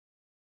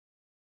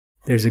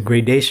 there's a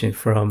gradation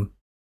from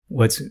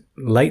what's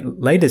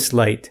lightest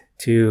light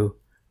to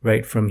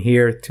right from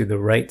here to the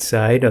right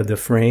side of the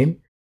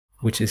frame,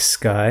 which is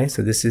sky.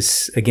 So this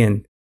is,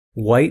 again,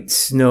 white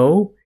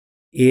snow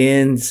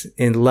in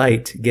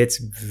light gets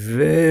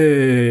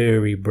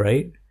very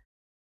bright.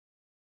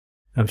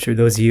 I'm sure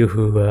those of you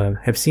who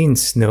have seen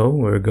snow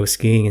or go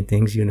skiing and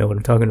things, you know what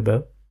I'm talking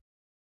about.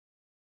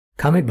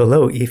 Comment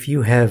below if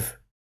you have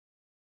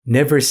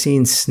never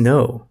seen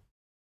snow.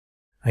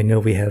 I know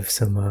we have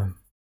some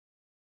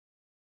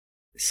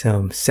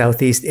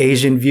Southeast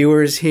Asian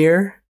viewers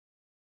here.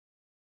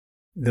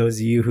 Those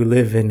of you who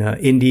live in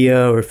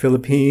India or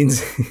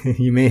Philippines,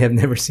 you may have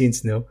never seen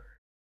snow.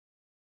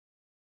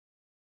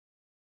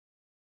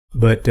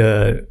 But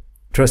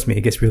trust me,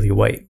 it gets really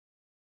white.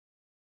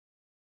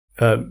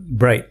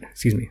 Bright,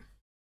 excuse me.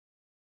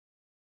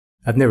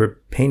 I've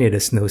never painted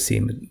a snow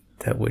scene,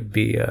 but that would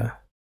be,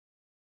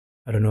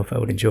 I don't know if I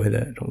would enjoy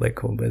that. I don't like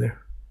cold weather.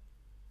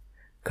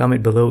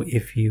 Comment below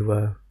if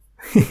you,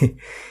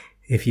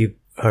 if you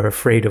are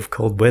afraid of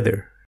cold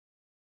weather.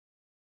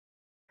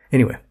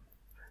 Anyway,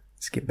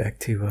 let's get back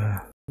to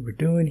what we're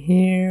doing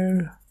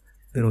here.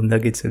 Little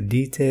nuggets of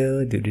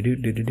detail.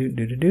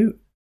 Do-do-do-do-do-do-do-do.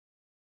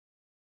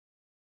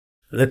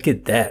 Look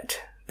at that.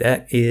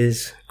 That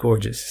is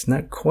gorgeous. It's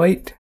not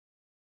quite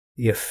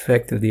the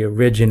effect of the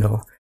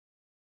original.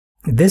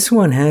 This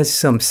one has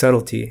some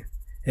subtlety.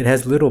 It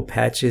has little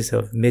patches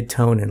of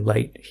mid-tone and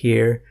light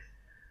here,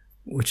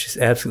 which is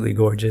absolutely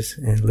gorgeous,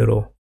 and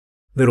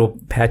little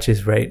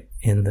patches right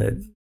in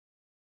the...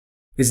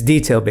 It's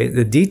detail-based.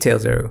 The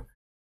details are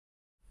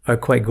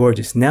quite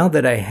gorgeous. Now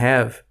that I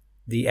have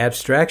the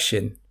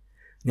abstraction,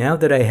 now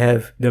that I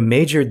have the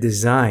major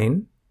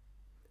design,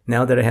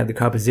 now that I have the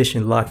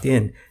composition locked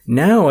in,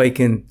 now I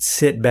can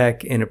sit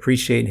back and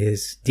appreciate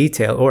his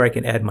detail, or I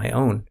can add my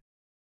own.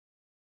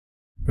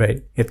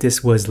 Right? If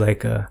this was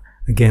like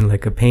again,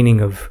 like a painting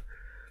of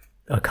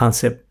a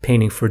concept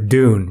painting for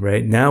Dune,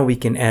 right? Now we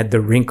can add the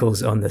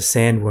wrinkles on the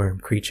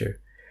sandworm creature.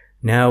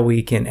 Now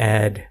we can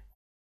add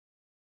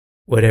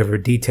whatever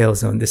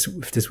details on this,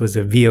 if this was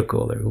a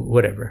vehicle or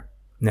whatever.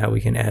 Now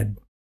we can add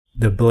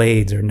the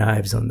blades or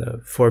knives on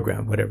the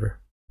foreground, whatever.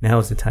 Now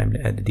is the time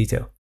to add the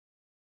detail.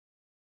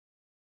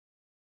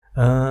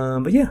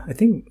 But yeah, I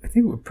think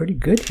we're pretty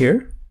good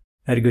here.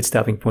 At a good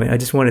stopping point. I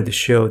just wanted to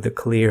show the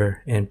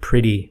clear and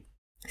pretty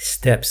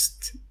steps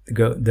to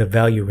go, the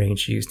value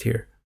range used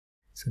here.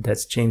 So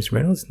that's James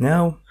Reynolds.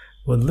 Now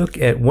we'll look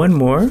at one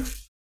more.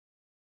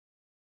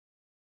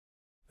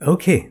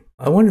 Okay,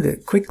 I wanted to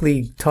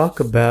quickly talk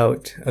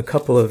about a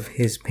couple of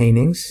his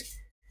paintings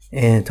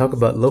and talk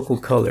about local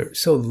color.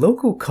 So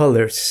local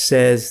color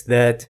says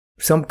that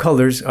some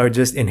colors are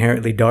just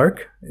inherently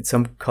dark, and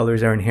some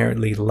colors are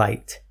inherently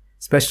light,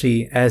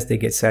 especially as they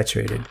get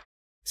saturated.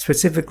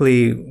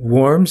 Specifically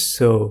warms,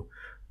 so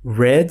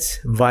reds,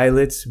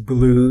 violets,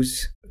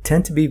 blues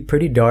tend to be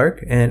pretty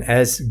dark, and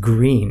as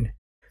green.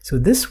 So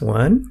this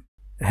one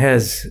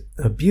has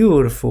a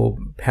beautiful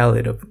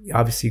palette of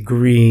obviously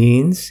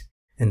greens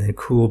and then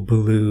cool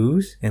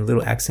blues and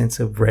little accents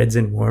of reds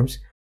and warms.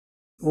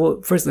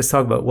 Well, first let's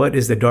talk about what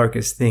is the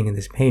darkest thing in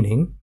this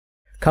painting.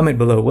 Comment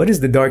below, what is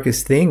the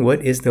darkest thing?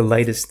 What is the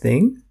lightest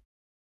thing?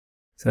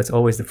 So that's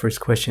always the first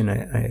question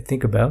I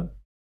think about.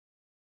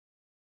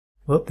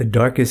 Well, the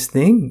darkest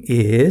thing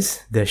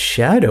is the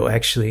shadow,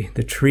 actually.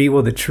 The tree,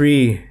 well, the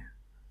tree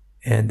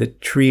and the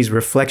tree's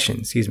reflection,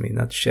 excuse me,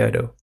 not the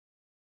shadow.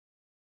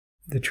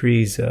 The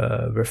tree's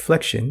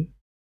reflection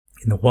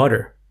in the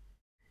water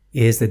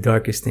is the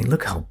darkest thing.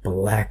 Look how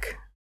black.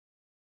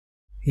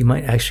 He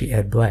might actually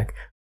add black.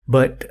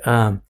 But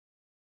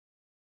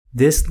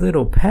this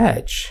little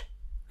patch,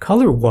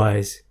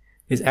 color-wise,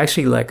 is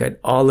actually like an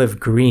olive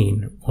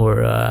green,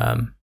 or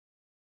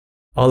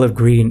olive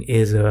green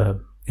is a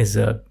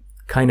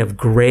kind of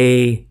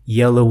gray,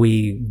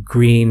 yellowy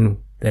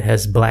green that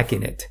has black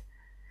in it.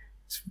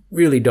 It's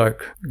really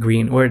dark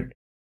green, or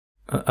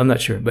I'm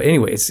not sure, but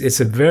anyway, it's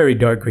a very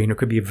dark green. It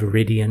could be a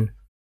Viridian.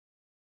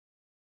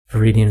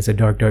 Viridian is a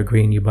dark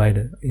green you buy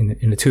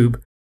in a tube.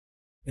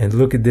 And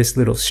look at this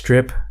little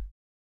strip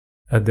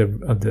of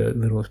the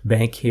little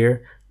bank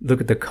here. Look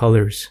at the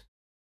colors.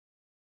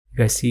 You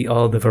guys see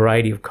all the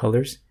variety of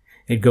colors?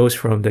 It goes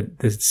from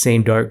the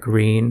same dark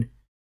green.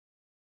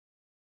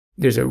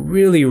 There's a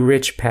really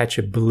rich patch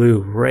of blue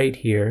right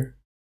here.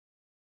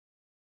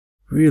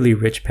 Really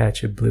rich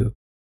patch of blue.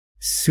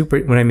 Super,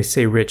 when I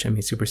say rich, I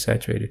mean super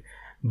saturated.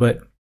 But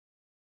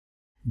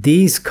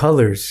these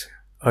colors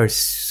are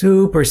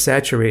super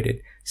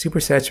saturated. Super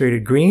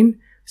saturated green,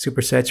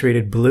 super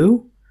saturated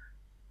blue,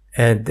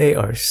 and they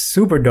are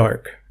super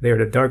dark. They are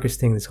the darkest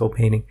thing in this whole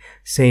painting.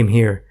 Same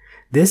here.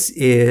 This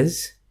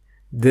is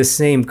the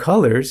same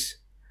colors,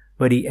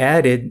 but he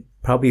added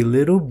probably a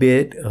little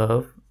bit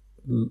of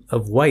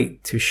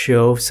white to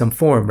show some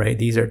form, right?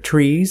 These are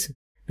trees,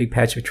 big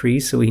patch of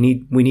trees. So we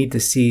need to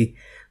see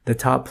the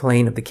top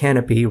plane of the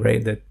canopy,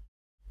 right? The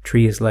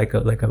tree is like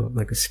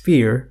a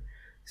sphere,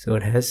 so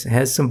it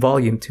has some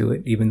volume to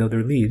it, even though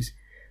they're leaves.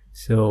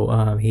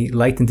 So he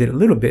lightened it a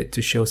little bit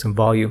to show some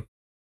volume.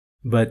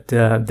 But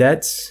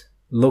that's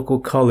local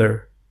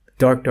color,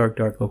 dark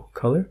local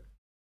color.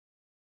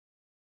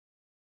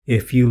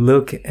 If you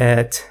look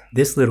at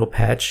this little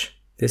patch,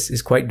 this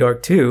is quite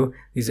dark too.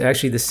 These are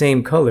actually the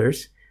same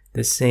colors.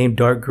 The same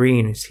dark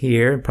green is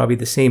here, probably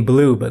the same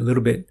blue, but a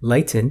little bit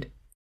lightened.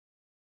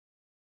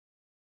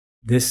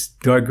 This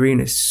dark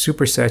green is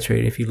super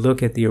saturated. If you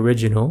look at the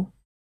original,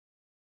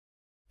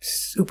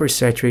 super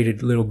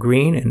saturated little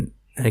green, and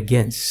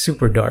again,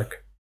 super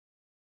dark.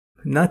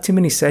 Not too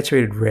many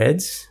saturated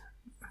reds.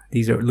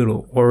 These are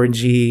little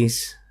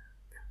oranges.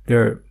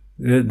 They're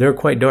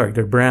quite dark.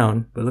 They're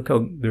brown, but look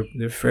how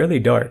they're fairly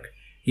dark,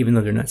 even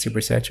though they're not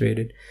super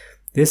saturated.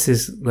 This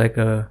is like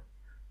a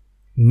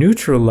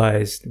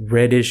neutralized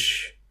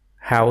reddish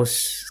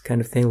house kind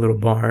of thing, little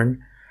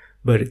barn,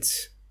 but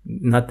it's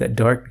not that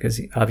dark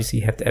because obviously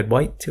you have to add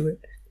white to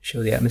it to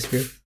show the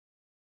atmosphere.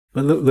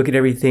 But look at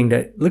everything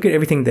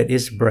that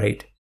is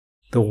bright.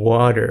 The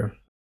water,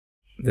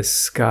 the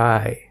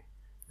sky,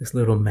 this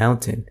little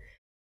mountain.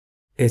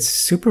 It's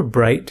super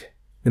bright.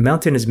 The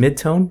mountain is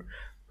mid-tone,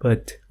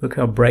 but look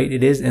how bright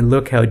it is, and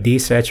look how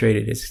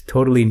desaturated it is.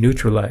 Totally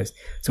neutralized.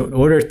 So in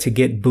order to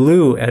get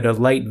blue at a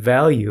light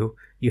value,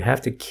 you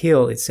have to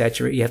kill its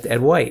saturation. You have to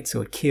add white,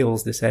 so it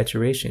kills the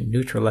saturation,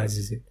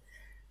 neutralizes it.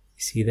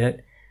 You see that?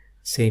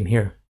 Same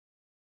here.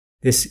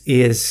 This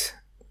is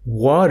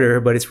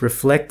water, but it's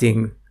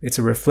reflecting. It's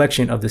a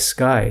reflection of the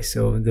sky,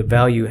 so the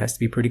value has to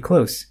be pretty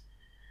close.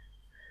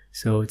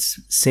 So it's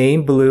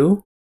same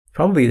blue.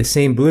 Probably the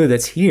same blue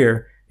that's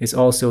here is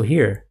also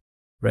here,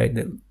 right?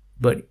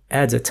 But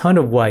adds a ton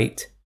of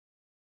white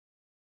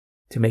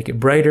to make it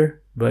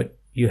brighter, but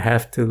you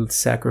have to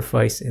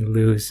sacrifice and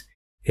lose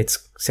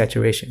its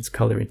saturation, its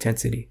color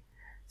intensity.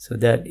 So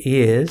that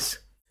is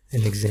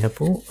an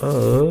example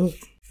of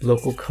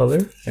local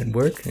color at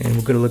work. And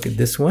we're going to look at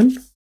this one.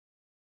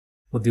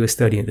 We'll do a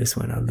study of this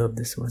one. I love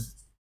this one.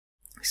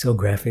 So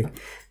graphic.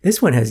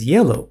 This one has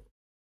yellow.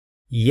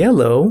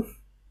 Yellow.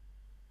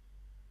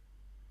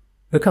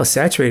 Look how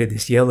saturated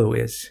this yellow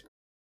is.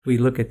 If we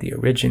look at the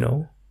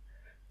original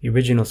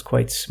is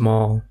quite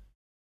small.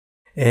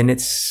 And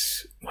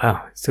it's,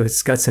 wow, so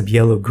it's got some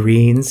yellow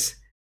greens.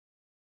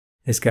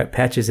 It's got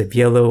patches of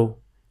yellow,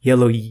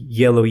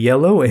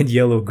 and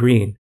yellow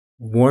green.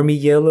 Warmy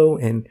yellow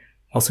and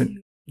also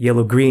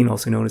yellow green,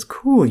 also known as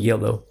cool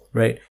yellow,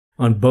 right?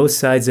 On both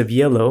sides of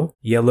yellow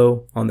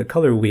on the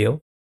color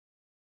wheel.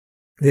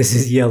 This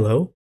is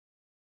yellow.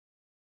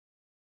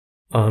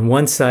 On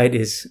one side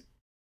is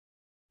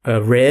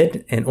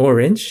red and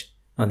orange.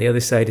 On the other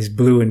side is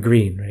blue and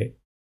green, right?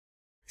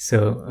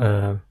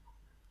 So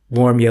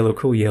warm yellow,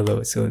 cool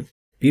yellow. So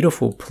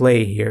beautiful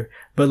play here.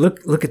 But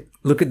look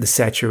at the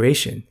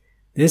saturation.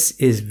 This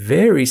is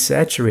very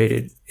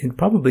saturated, and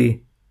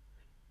probably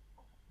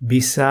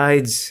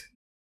besides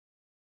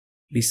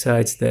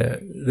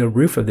the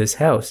roof of this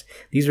house,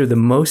 these are the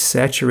most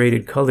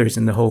saturated colors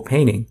in the whole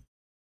painting.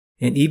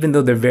 And even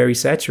though they're very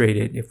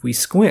saturated, if we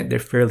squint, they're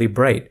fairly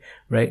bright,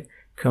 right?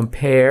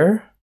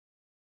 Compare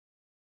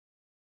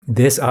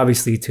this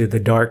obviously to the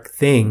dark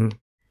thing.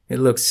 It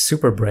looks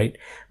super bright.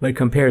 But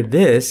compare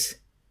this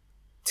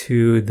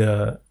to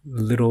the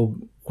little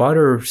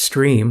water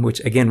stream, which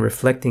again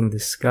reflecting the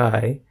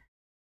sky.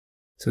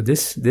 So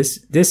this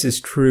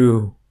is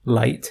true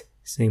light.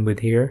 Same with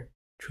here,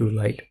 true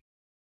light.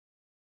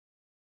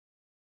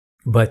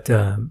 But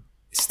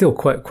still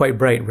quite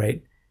bright,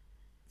 right?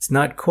 It's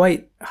not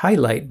quite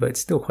highlight, but it's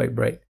still quite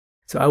bright.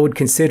 So I would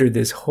consider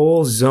this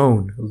whole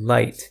zone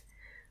light.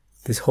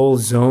 This whole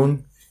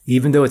zone,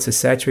 even though it's a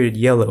saturated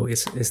yellow,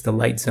 it's the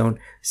light zone.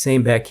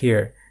 Same back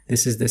here.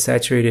 This is the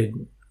saturated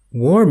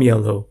warm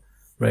yellow,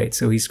 right?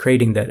 So he's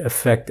creating that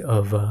effect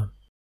of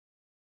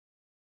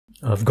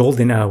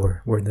golden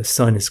hour, where the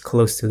sun is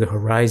close to the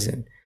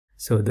horizon.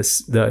 So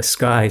the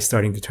sky is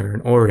starting to turn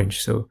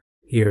orange. So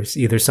here's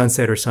either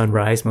sunset or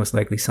sunrise, most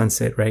likely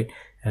sunset, right?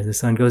 As the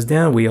sun goes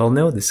down, we all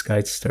know the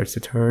sky starts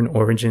to turn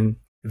orange and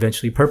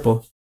eventually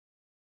purple.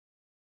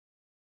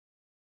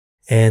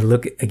 And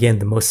look, again,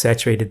 the most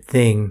saturated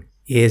thing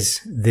is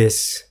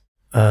this,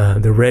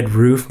 the red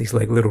roof, these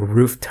like little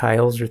roof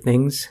tiles or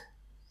things.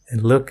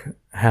 And look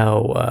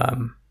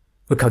how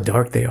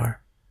dark they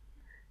are,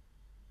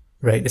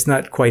 right? It's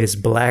not quite as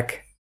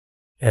black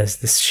as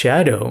the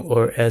shadow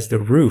or as the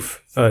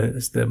roof,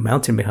 as the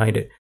mountain behind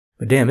it.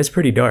 But damn, it's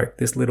pretty dark.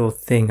 This little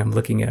thing I'm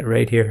looking at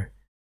right here,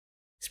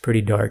 it's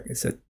pretty dark.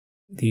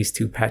 These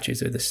two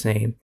patches are the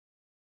same.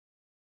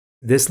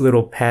 This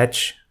little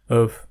patch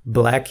of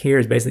black here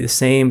is basically the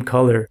same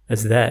color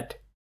as that.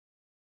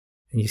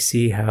 And you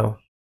see how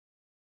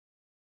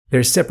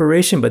there's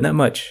separation, but not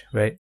much,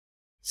 right?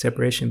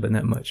 Separation, but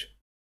not much.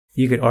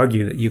 You could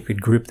argue that you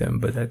could group them,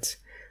 but that's,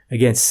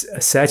 again,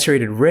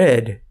 saturated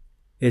red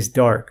is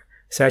dark.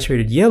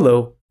 Saturated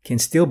yellow can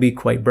still be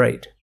quite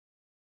bright.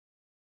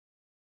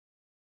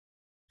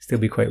 Still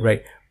be quite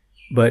bright.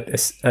 But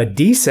a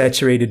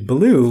desaturated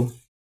blue,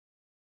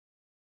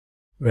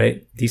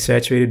 right?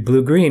 Desaturated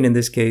blue-green in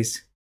this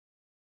case,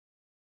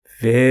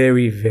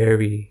 very,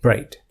 very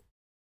bright.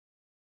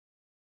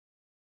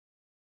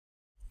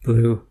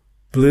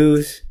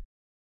 Blues,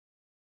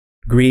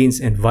 greens,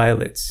 and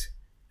violets.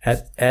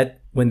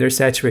 When they're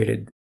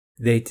saturated,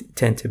 they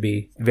tend to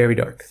be very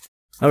dark.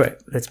 All right,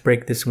 let's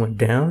break this one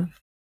down.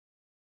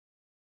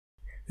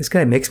 This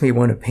guy makes me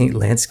want to paint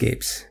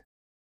landscapes.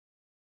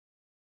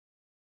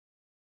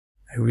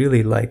 I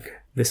really like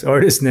this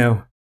artist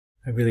now.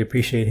 I really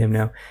appreciate him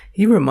now.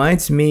 He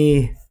reminds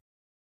me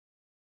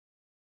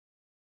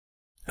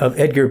of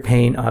Edgar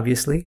Payne,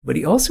 obviously, but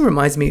he also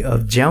reminds me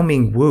of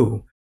Jiaming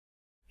Wu.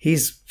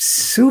 He's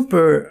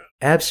super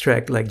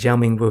abstract like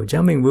Jiaming Wu.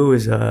 Jiaming Wu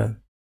is a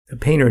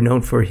painter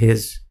known for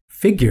his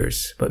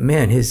figures, but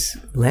man, his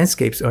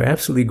landscapes are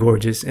absolutely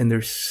gorgeous and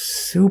they're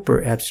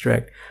super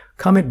abstract.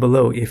 Comment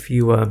below if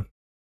you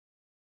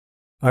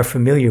are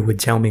familiar with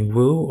Jiaming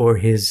Wu or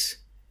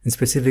and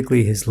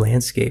specifically his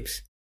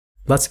landscapes.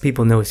 Lots of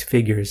people know his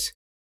figures,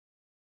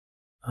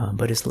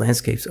 but his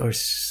landscapes are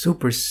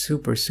super,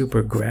 super,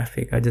 super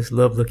graphic. I just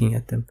love looking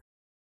at them.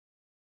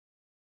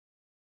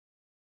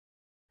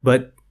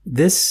 But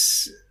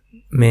this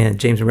man,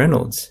 James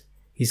Reynolds,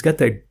 he's got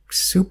that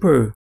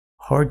super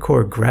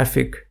hardcore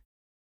graphic,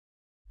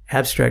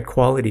 abstract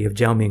quality of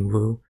Jiaming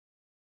Wu,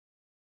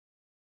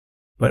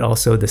 but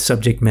also the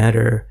subject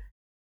matter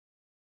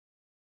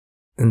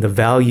and the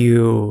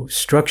value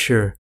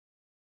structure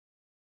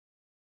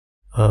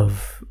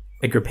of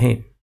Edgar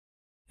Payne.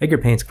 Edgar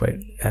Payne's quite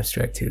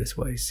abstract too, that's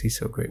why he's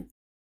so great.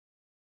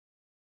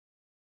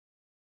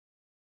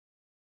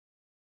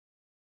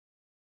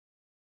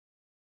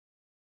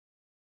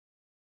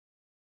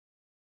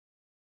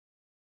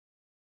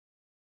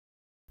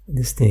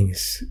 This thing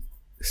is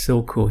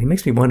so cool. He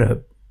makes me want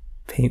to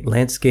paint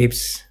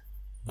landscapes,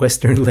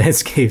 Western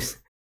landscapes.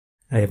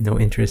 I have no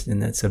interest in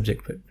that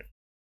subject, but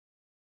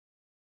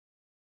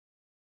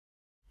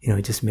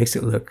it just makes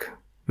it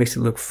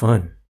look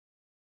fun.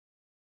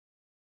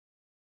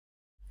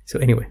 So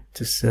anyway,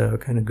 just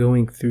kind of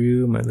going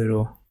through my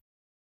little.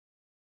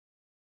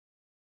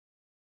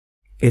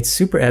 It's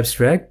super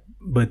abstract,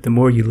 but the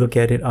more you look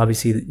at it,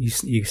 obviously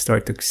you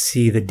start to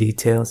see the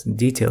details, and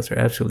details are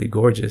absolutely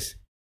gorgeous.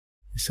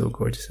 They're so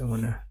gorgeous. I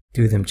want to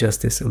do them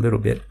justice a little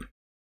bit.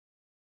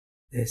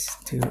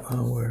 Let's do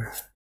our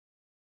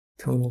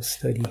tonal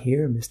study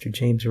here, Mr.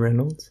 James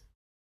Reynolds.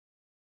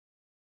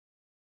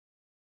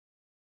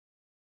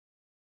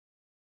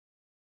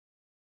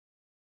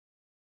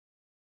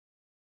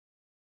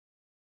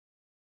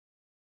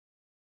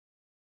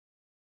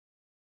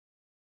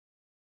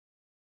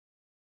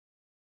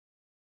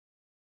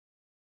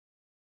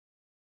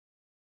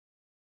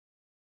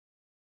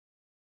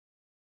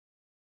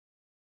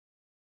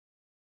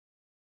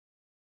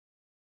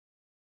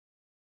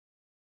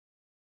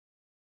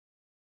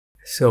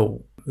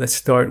 So let's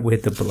start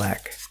with the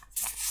black.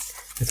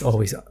 It's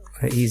always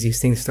the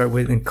easiest thing to start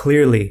with. And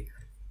clearly,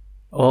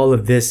 all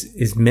of this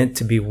is meant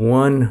to be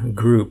one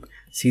group.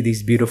 See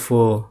these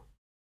beautiful,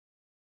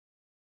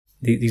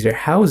 these are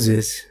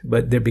houses,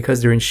 but they're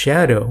because they're in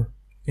shadow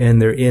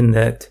and they're in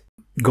that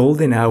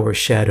golden hour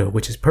shadow,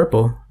 which is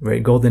purple,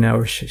 right? Golden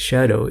hour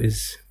shadow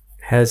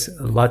has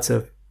lots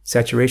of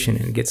saturation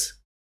and it gets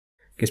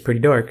pretty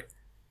dark.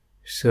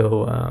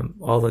 So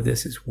all of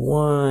this is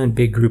one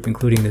big group,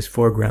 including this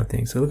foreground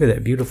thing. So look at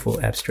that beautiful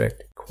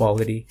abstract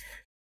quality.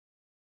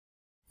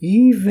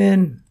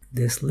 Even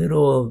this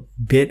little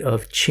bit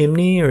of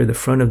chimney or the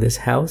front of this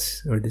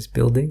house or this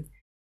building,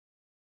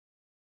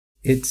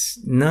 it's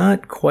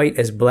not quite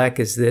as black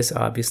as this,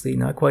 obviously,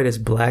 not quite as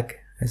black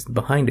as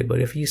behind it.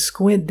 But if you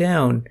squint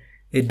down,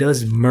 it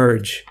does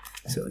merge.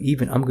 So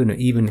I'm going to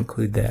even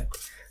include that.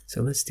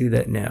 So let's do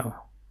that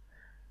now.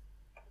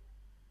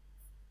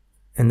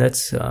 And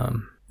that's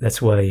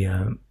why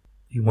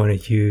you want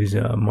to use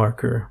a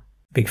marker,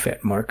 big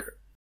fat marker.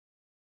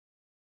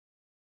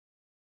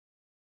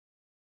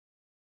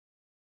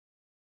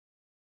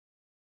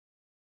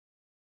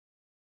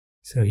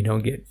 So you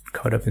don't get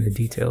caught up in the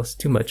details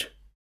too much.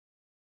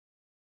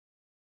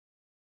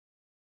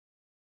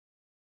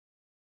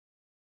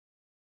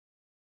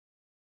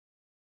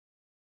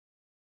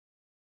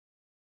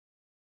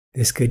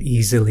 This could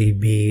easily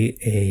be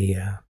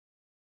a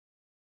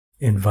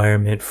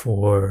environment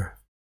for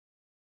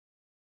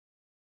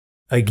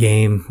a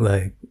game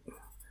like,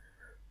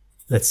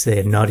 let's say,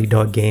 a Naughty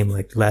Dog game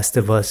like Last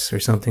of Us or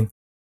something.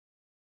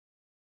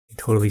 You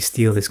totally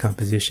steal this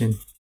composition.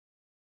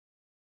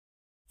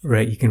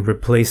 Right, you can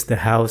replace the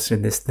house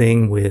and this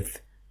thing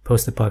with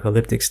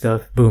post-apocalyptic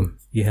stuff. Boom,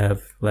 you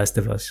have Last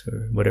of Us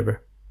or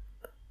whatever.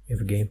 You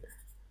have a game.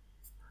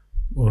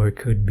 Or it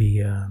could be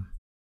an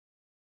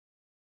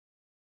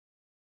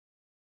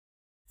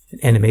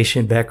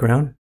animation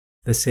background.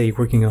 Let's say you're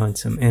working on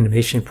some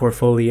animation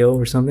portfolio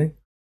or something.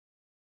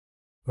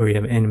 Or you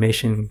have an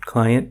animation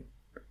client.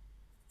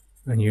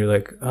 And you're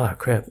like, oh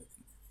crap,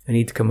 I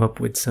need to come up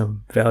with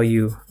some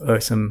value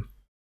or some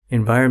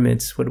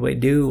environments. What do I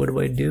do? What do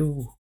I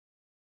do?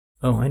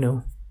 Oh, I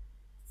know.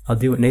 I'll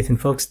do what Nathan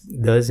Folks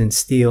does and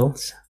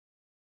steals.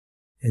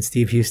 And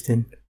Steve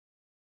Houston.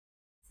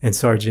 And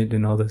Sargent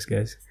and all those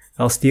guys.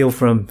 I'll steal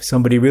from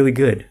somebody really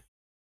good.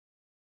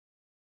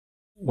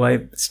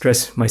 Why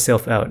stress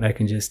myself out? I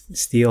can just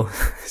steal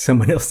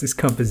someone else's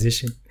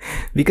composition.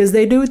 Because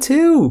they do it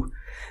too.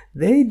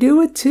 They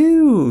do it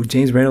too.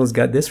 James Reynolds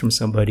got this from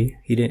somebody.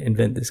 He didn't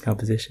invent this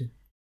composition.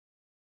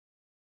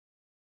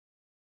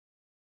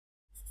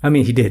 I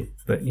mean, he did,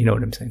 but you know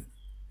what I'm saying.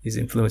 He's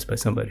influenced by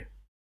somebody.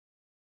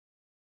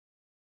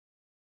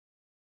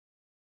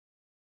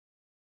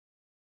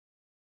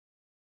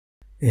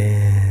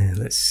 And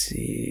let's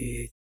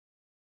see.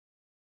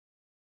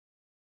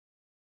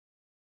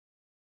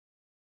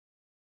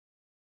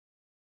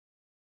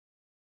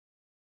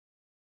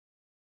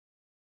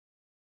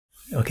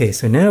 Okay,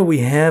 so now we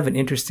have an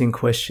interesting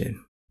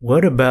question.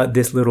 What about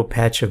this little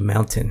patch of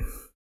mountain?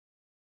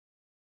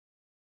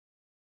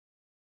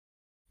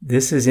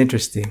 This is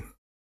interesting.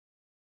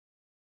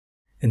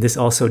 And this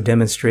also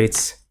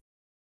demonstrates,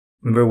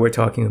 remember we're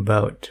talking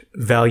about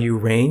value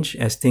range.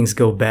 As things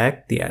go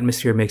back, the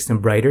atmosphere makes them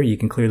brighter. You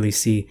can clearly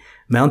see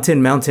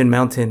mountain, mountain,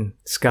 mountain,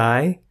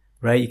 sky,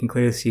 right? You can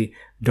clearly see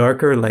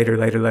darker, lighter,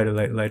 lighter, lighter,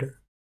 lighter,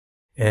 lighter.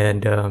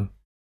 And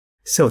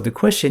so the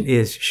question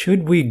is,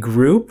 should we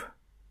group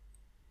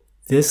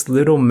this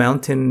little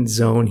mountain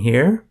zone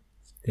here,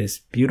 this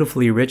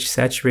beautifully rich,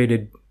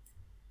 saturated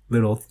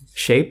little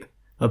shape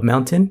of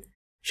mountain,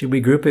 should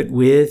we group it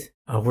with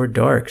our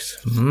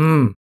darks?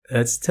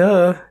 That's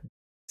tough.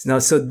 Now,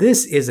 so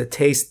this is a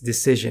taste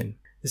decision.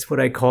 This is what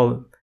I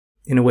call,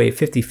 in a way,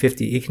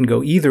 50-50. It can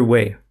go either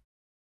way.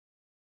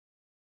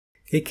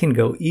 It can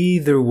go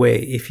either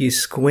way. If you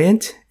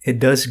squint, it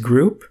does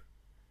group,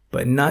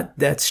 but not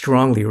that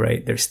strongly,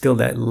 right? There's still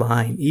that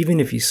line. Even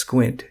if you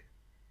squint,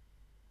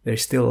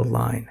 there's still a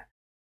line.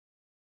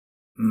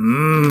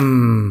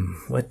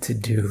 What to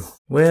do?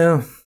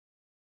 Well,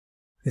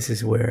 this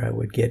is where I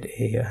would get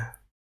a,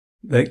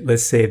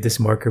 let's say if this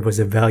marker was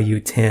a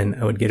value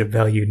 10, I would get a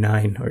value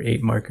 9 or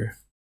 8 marker.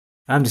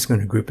 I'm just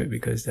going to group it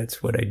because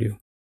that's what I do.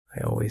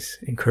 I always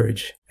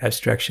encourage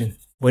abstraction.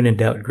 When in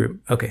doubt,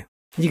 group. Okay,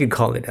 you can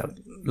call it out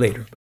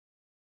later.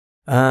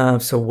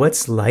 So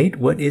what's light?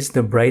 What is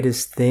the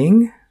brightest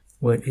thing?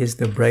 What is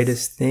the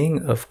brightest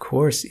thing? Of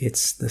course,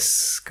 it's the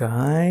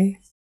sky.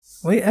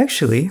 Wait,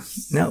 actually,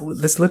 now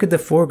let's look at the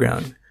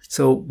foreground.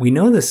 So we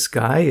know the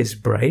sky is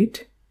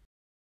bright.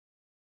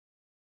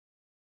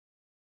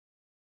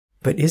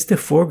 But is the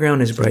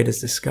foreground as bright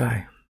as the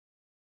sky?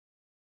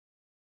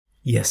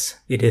 Yes,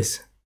 it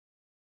is.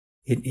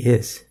 It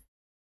is.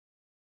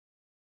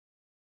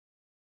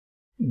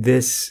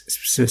 This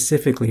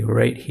specifically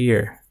right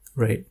here,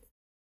 right?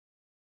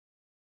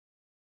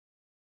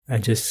 I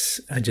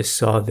just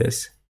saw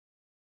this.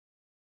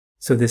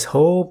 So this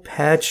whole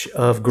patch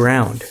of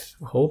ground,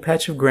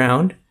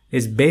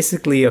 is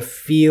basically a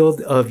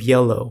field of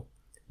yellow.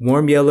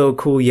 warm yellow,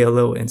 cool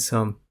yellow, and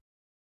some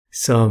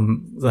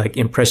like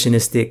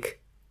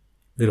impressionistic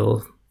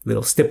little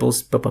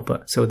stipples.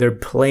 So they're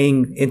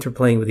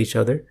interplaying with each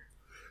other.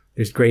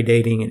 There's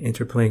gradating and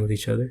interplaying with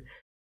each other.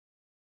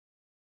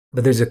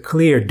 But there's a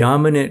clear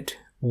dominant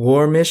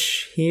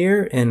warmish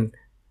here and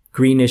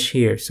greenish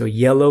here. So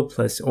yellow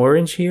plus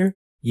orange here,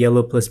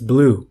 yellow plus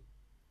blue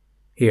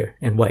here,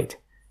 and white.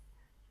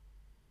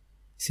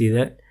 See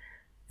that?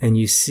 And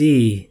you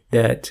see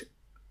that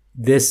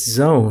this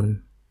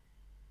zone,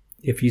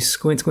 if you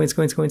squint,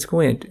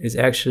 is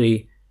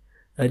actually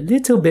a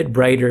little bit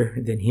brighter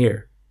than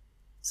here.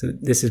 So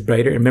this is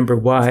brighter. Remember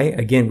why?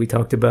 Again, we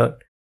talked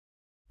about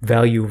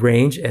value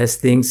range as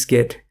things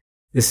get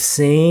the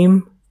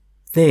same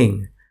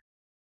thing.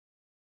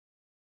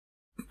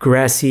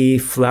 Grassy,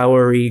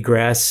 flowery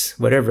grass,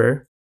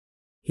 whatever,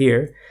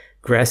 here.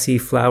 Grassy,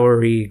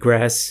 flowery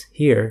grass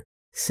here.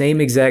 Same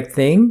exact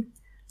thing,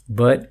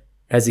 but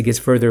as it gets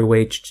further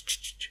away,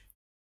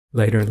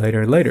 lighter and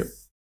lighter and lighter.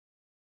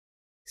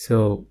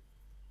 So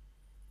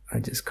I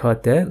just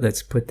caught that.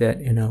 Let's put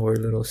that in our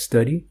little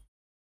study.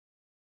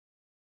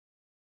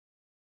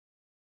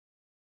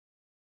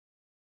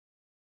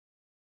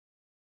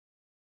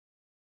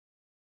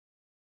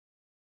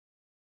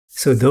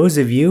 So those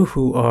of you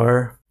who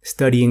are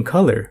studying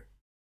color,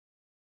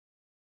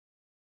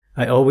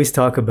 I always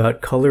talk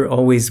about color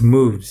always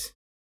moves.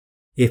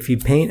 If you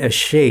paint a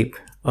shape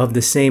of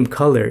the same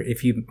color,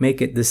 if you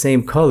make it the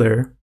same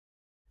color,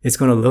 it's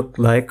going to look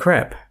like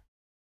crap.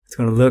 It's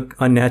going to look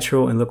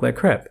unnatural and look like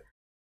crap.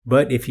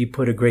 But if you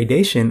put a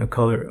gradation, a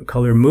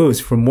color moves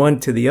from one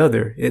to the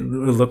other, it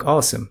will look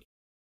awesome.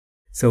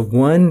 So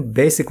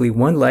basically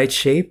one light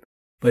shape,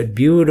 but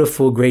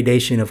beautiful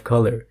gradation of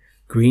color.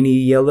 Greeny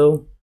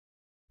yellow,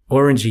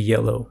 orangey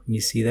yellow. You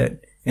see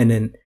that? And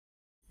then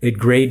it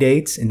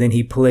gradates, and then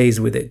he plays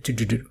with it.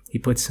 He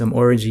puts some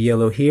orangey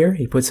yellow here.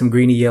 He puts some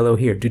greeny yellow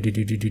here.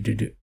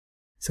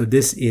 So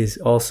this is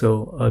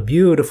also a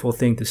beautiful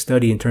thing to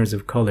study in terms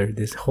of color,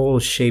 this whole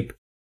shape.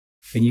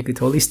 And you could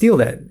totally steal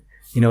that.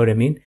 You know what I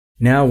mean?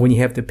 Now, when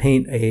you have to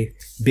paint a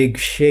big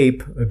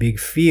shape, a big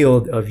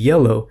field of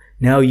yellow,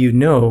 now you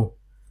know,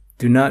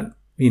 do not,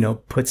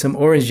 put some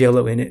orange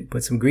yellow in it,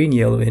 put some green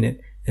yellow in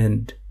it,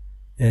 and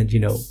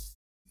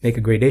make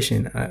a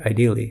gradation,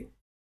 ideally.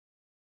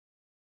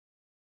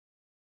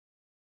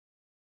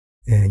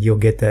 And you'll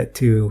get that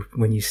too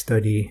when you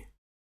study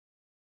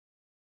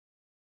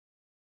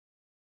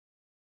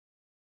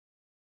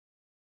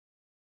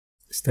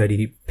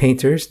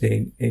painters.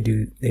 They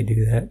do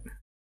that.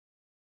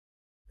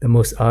 The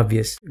most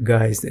obvious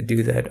guys that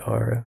do that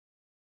are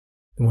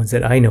the ones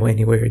that I know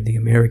anywhere, the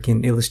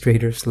American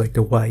illustrators like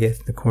the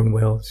Wyeth, the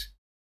Cornwells,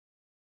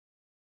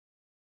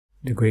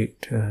 the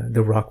great,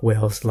 the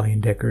Rockwells,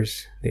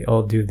 Leyendeckers. They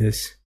all do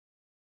this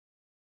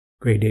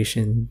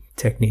gradation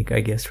technique, I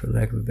guess, for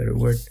lack of a better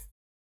word.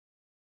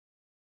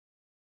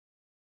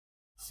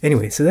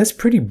 Anyway, so that's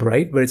pretty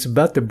bright, but it's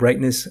about the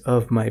brightness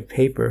of my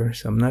paper,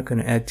 so I'm not going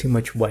to add too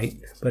much white,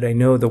 but I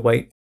know the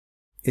white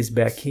is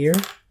back here.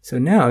 So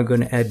now I'm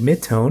going to add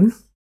midtone.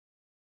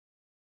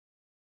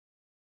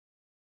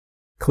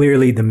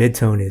 Clearly the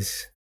midtone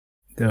is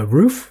the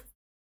roof.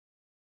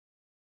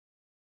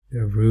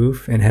 The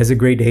roof, and has a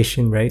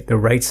gradation, right? The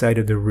right side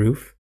of the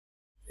roof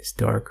is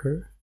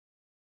darker.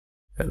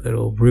 That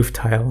little roof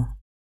tile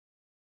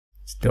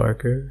is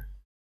darker.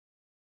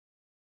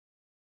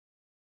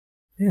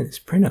 Yeah, this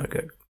printout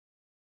good.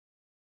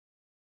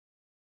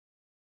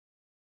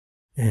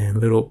 And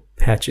little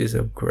patches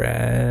of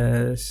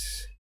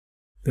grass.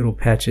 Little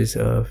patches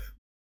of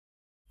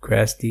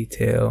grass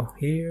detail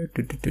here.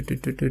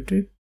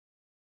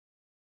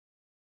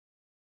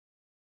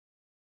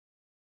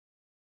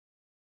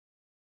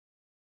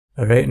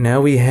 All right, now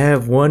we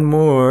have one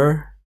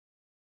more.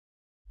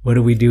 What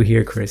do we do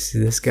here, Chris?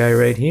 This guy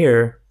right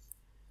here.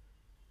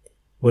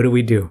 What do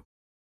we do?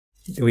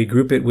 Do we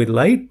group it with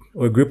light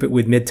or group it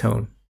with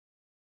midtone?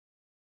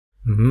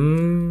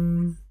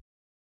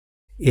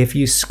 If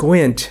you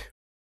squint,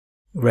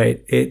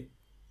 right,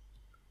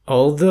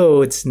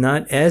 although it's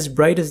not as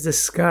bright as the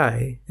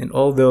sky, and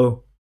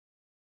although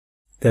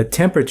the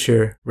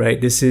temperature,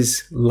 right, this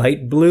is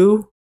light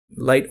blue,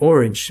 light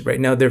orange. Right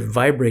now they're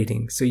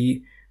vibrating. So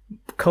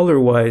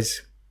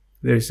color-wise,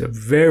 there's a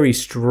very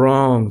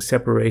strong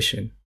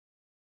separation.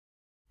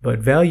 But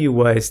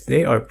value-wise,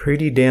 they are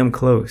pretty damn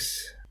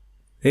close.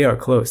 They are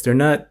close. They're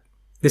not,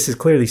 this is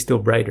clearly still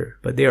brighter,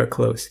 but they are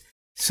close.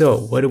 So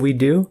what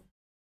do?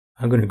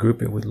 I'm going to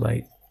group it with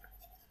light.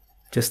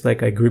 Just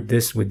like I grouped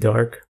this with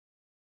dark,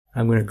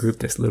 I'm going to group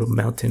this little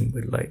mountain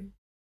with light.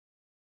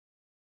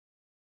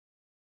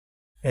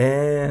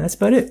 And that's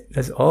about it.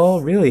 That's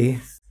all really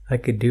I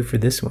could do for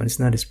this one. It's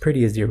not as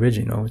pretty as the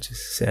original, which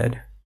is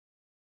sad.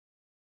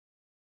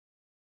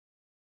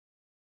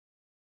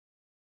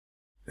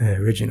 The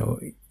original,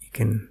 you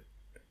can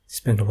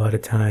spend a lot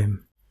of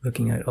time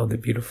looking at all the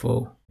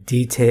beautiful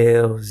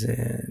details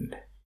and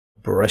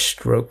brush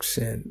strokes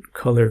and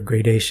color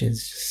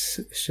gradations.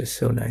 It's just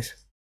so nice.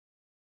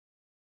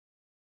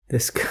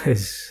 This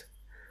guy's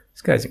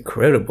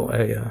incredible.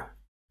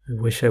 I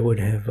wish I would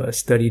have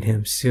studied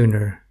him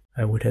sooner.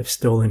 I would have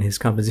stolen his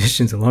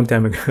compositions a long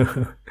time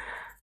ago.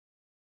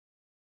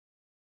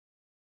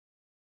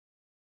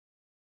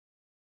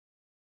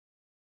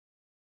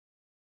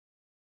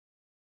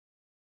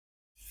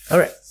 All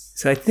right,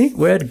 so I think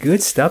we're at a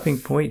good stopping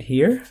point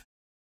here.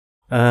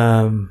 We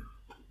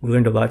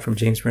learned a lot from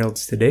James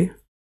Reynolds today.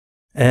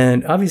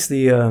 And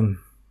obviously,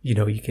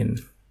 you can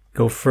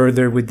go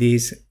further with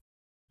these.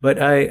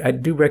 But I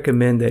do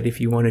recommend that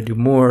if you want to do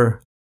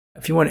more,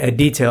 if you want to add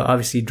detail,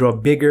 obviously draw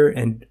bigger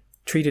and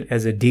treat it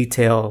as a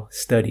detail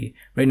study.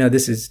 Right now,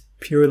 this is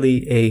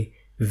purely a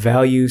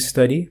value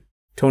study,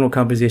 tonal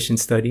composition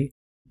study,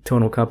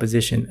 tonal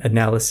composition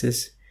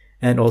analysis,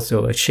 and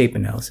also a shape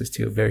analysis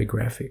too, a very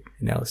graphic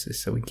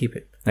analysis. So we keep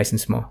it nice and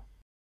small.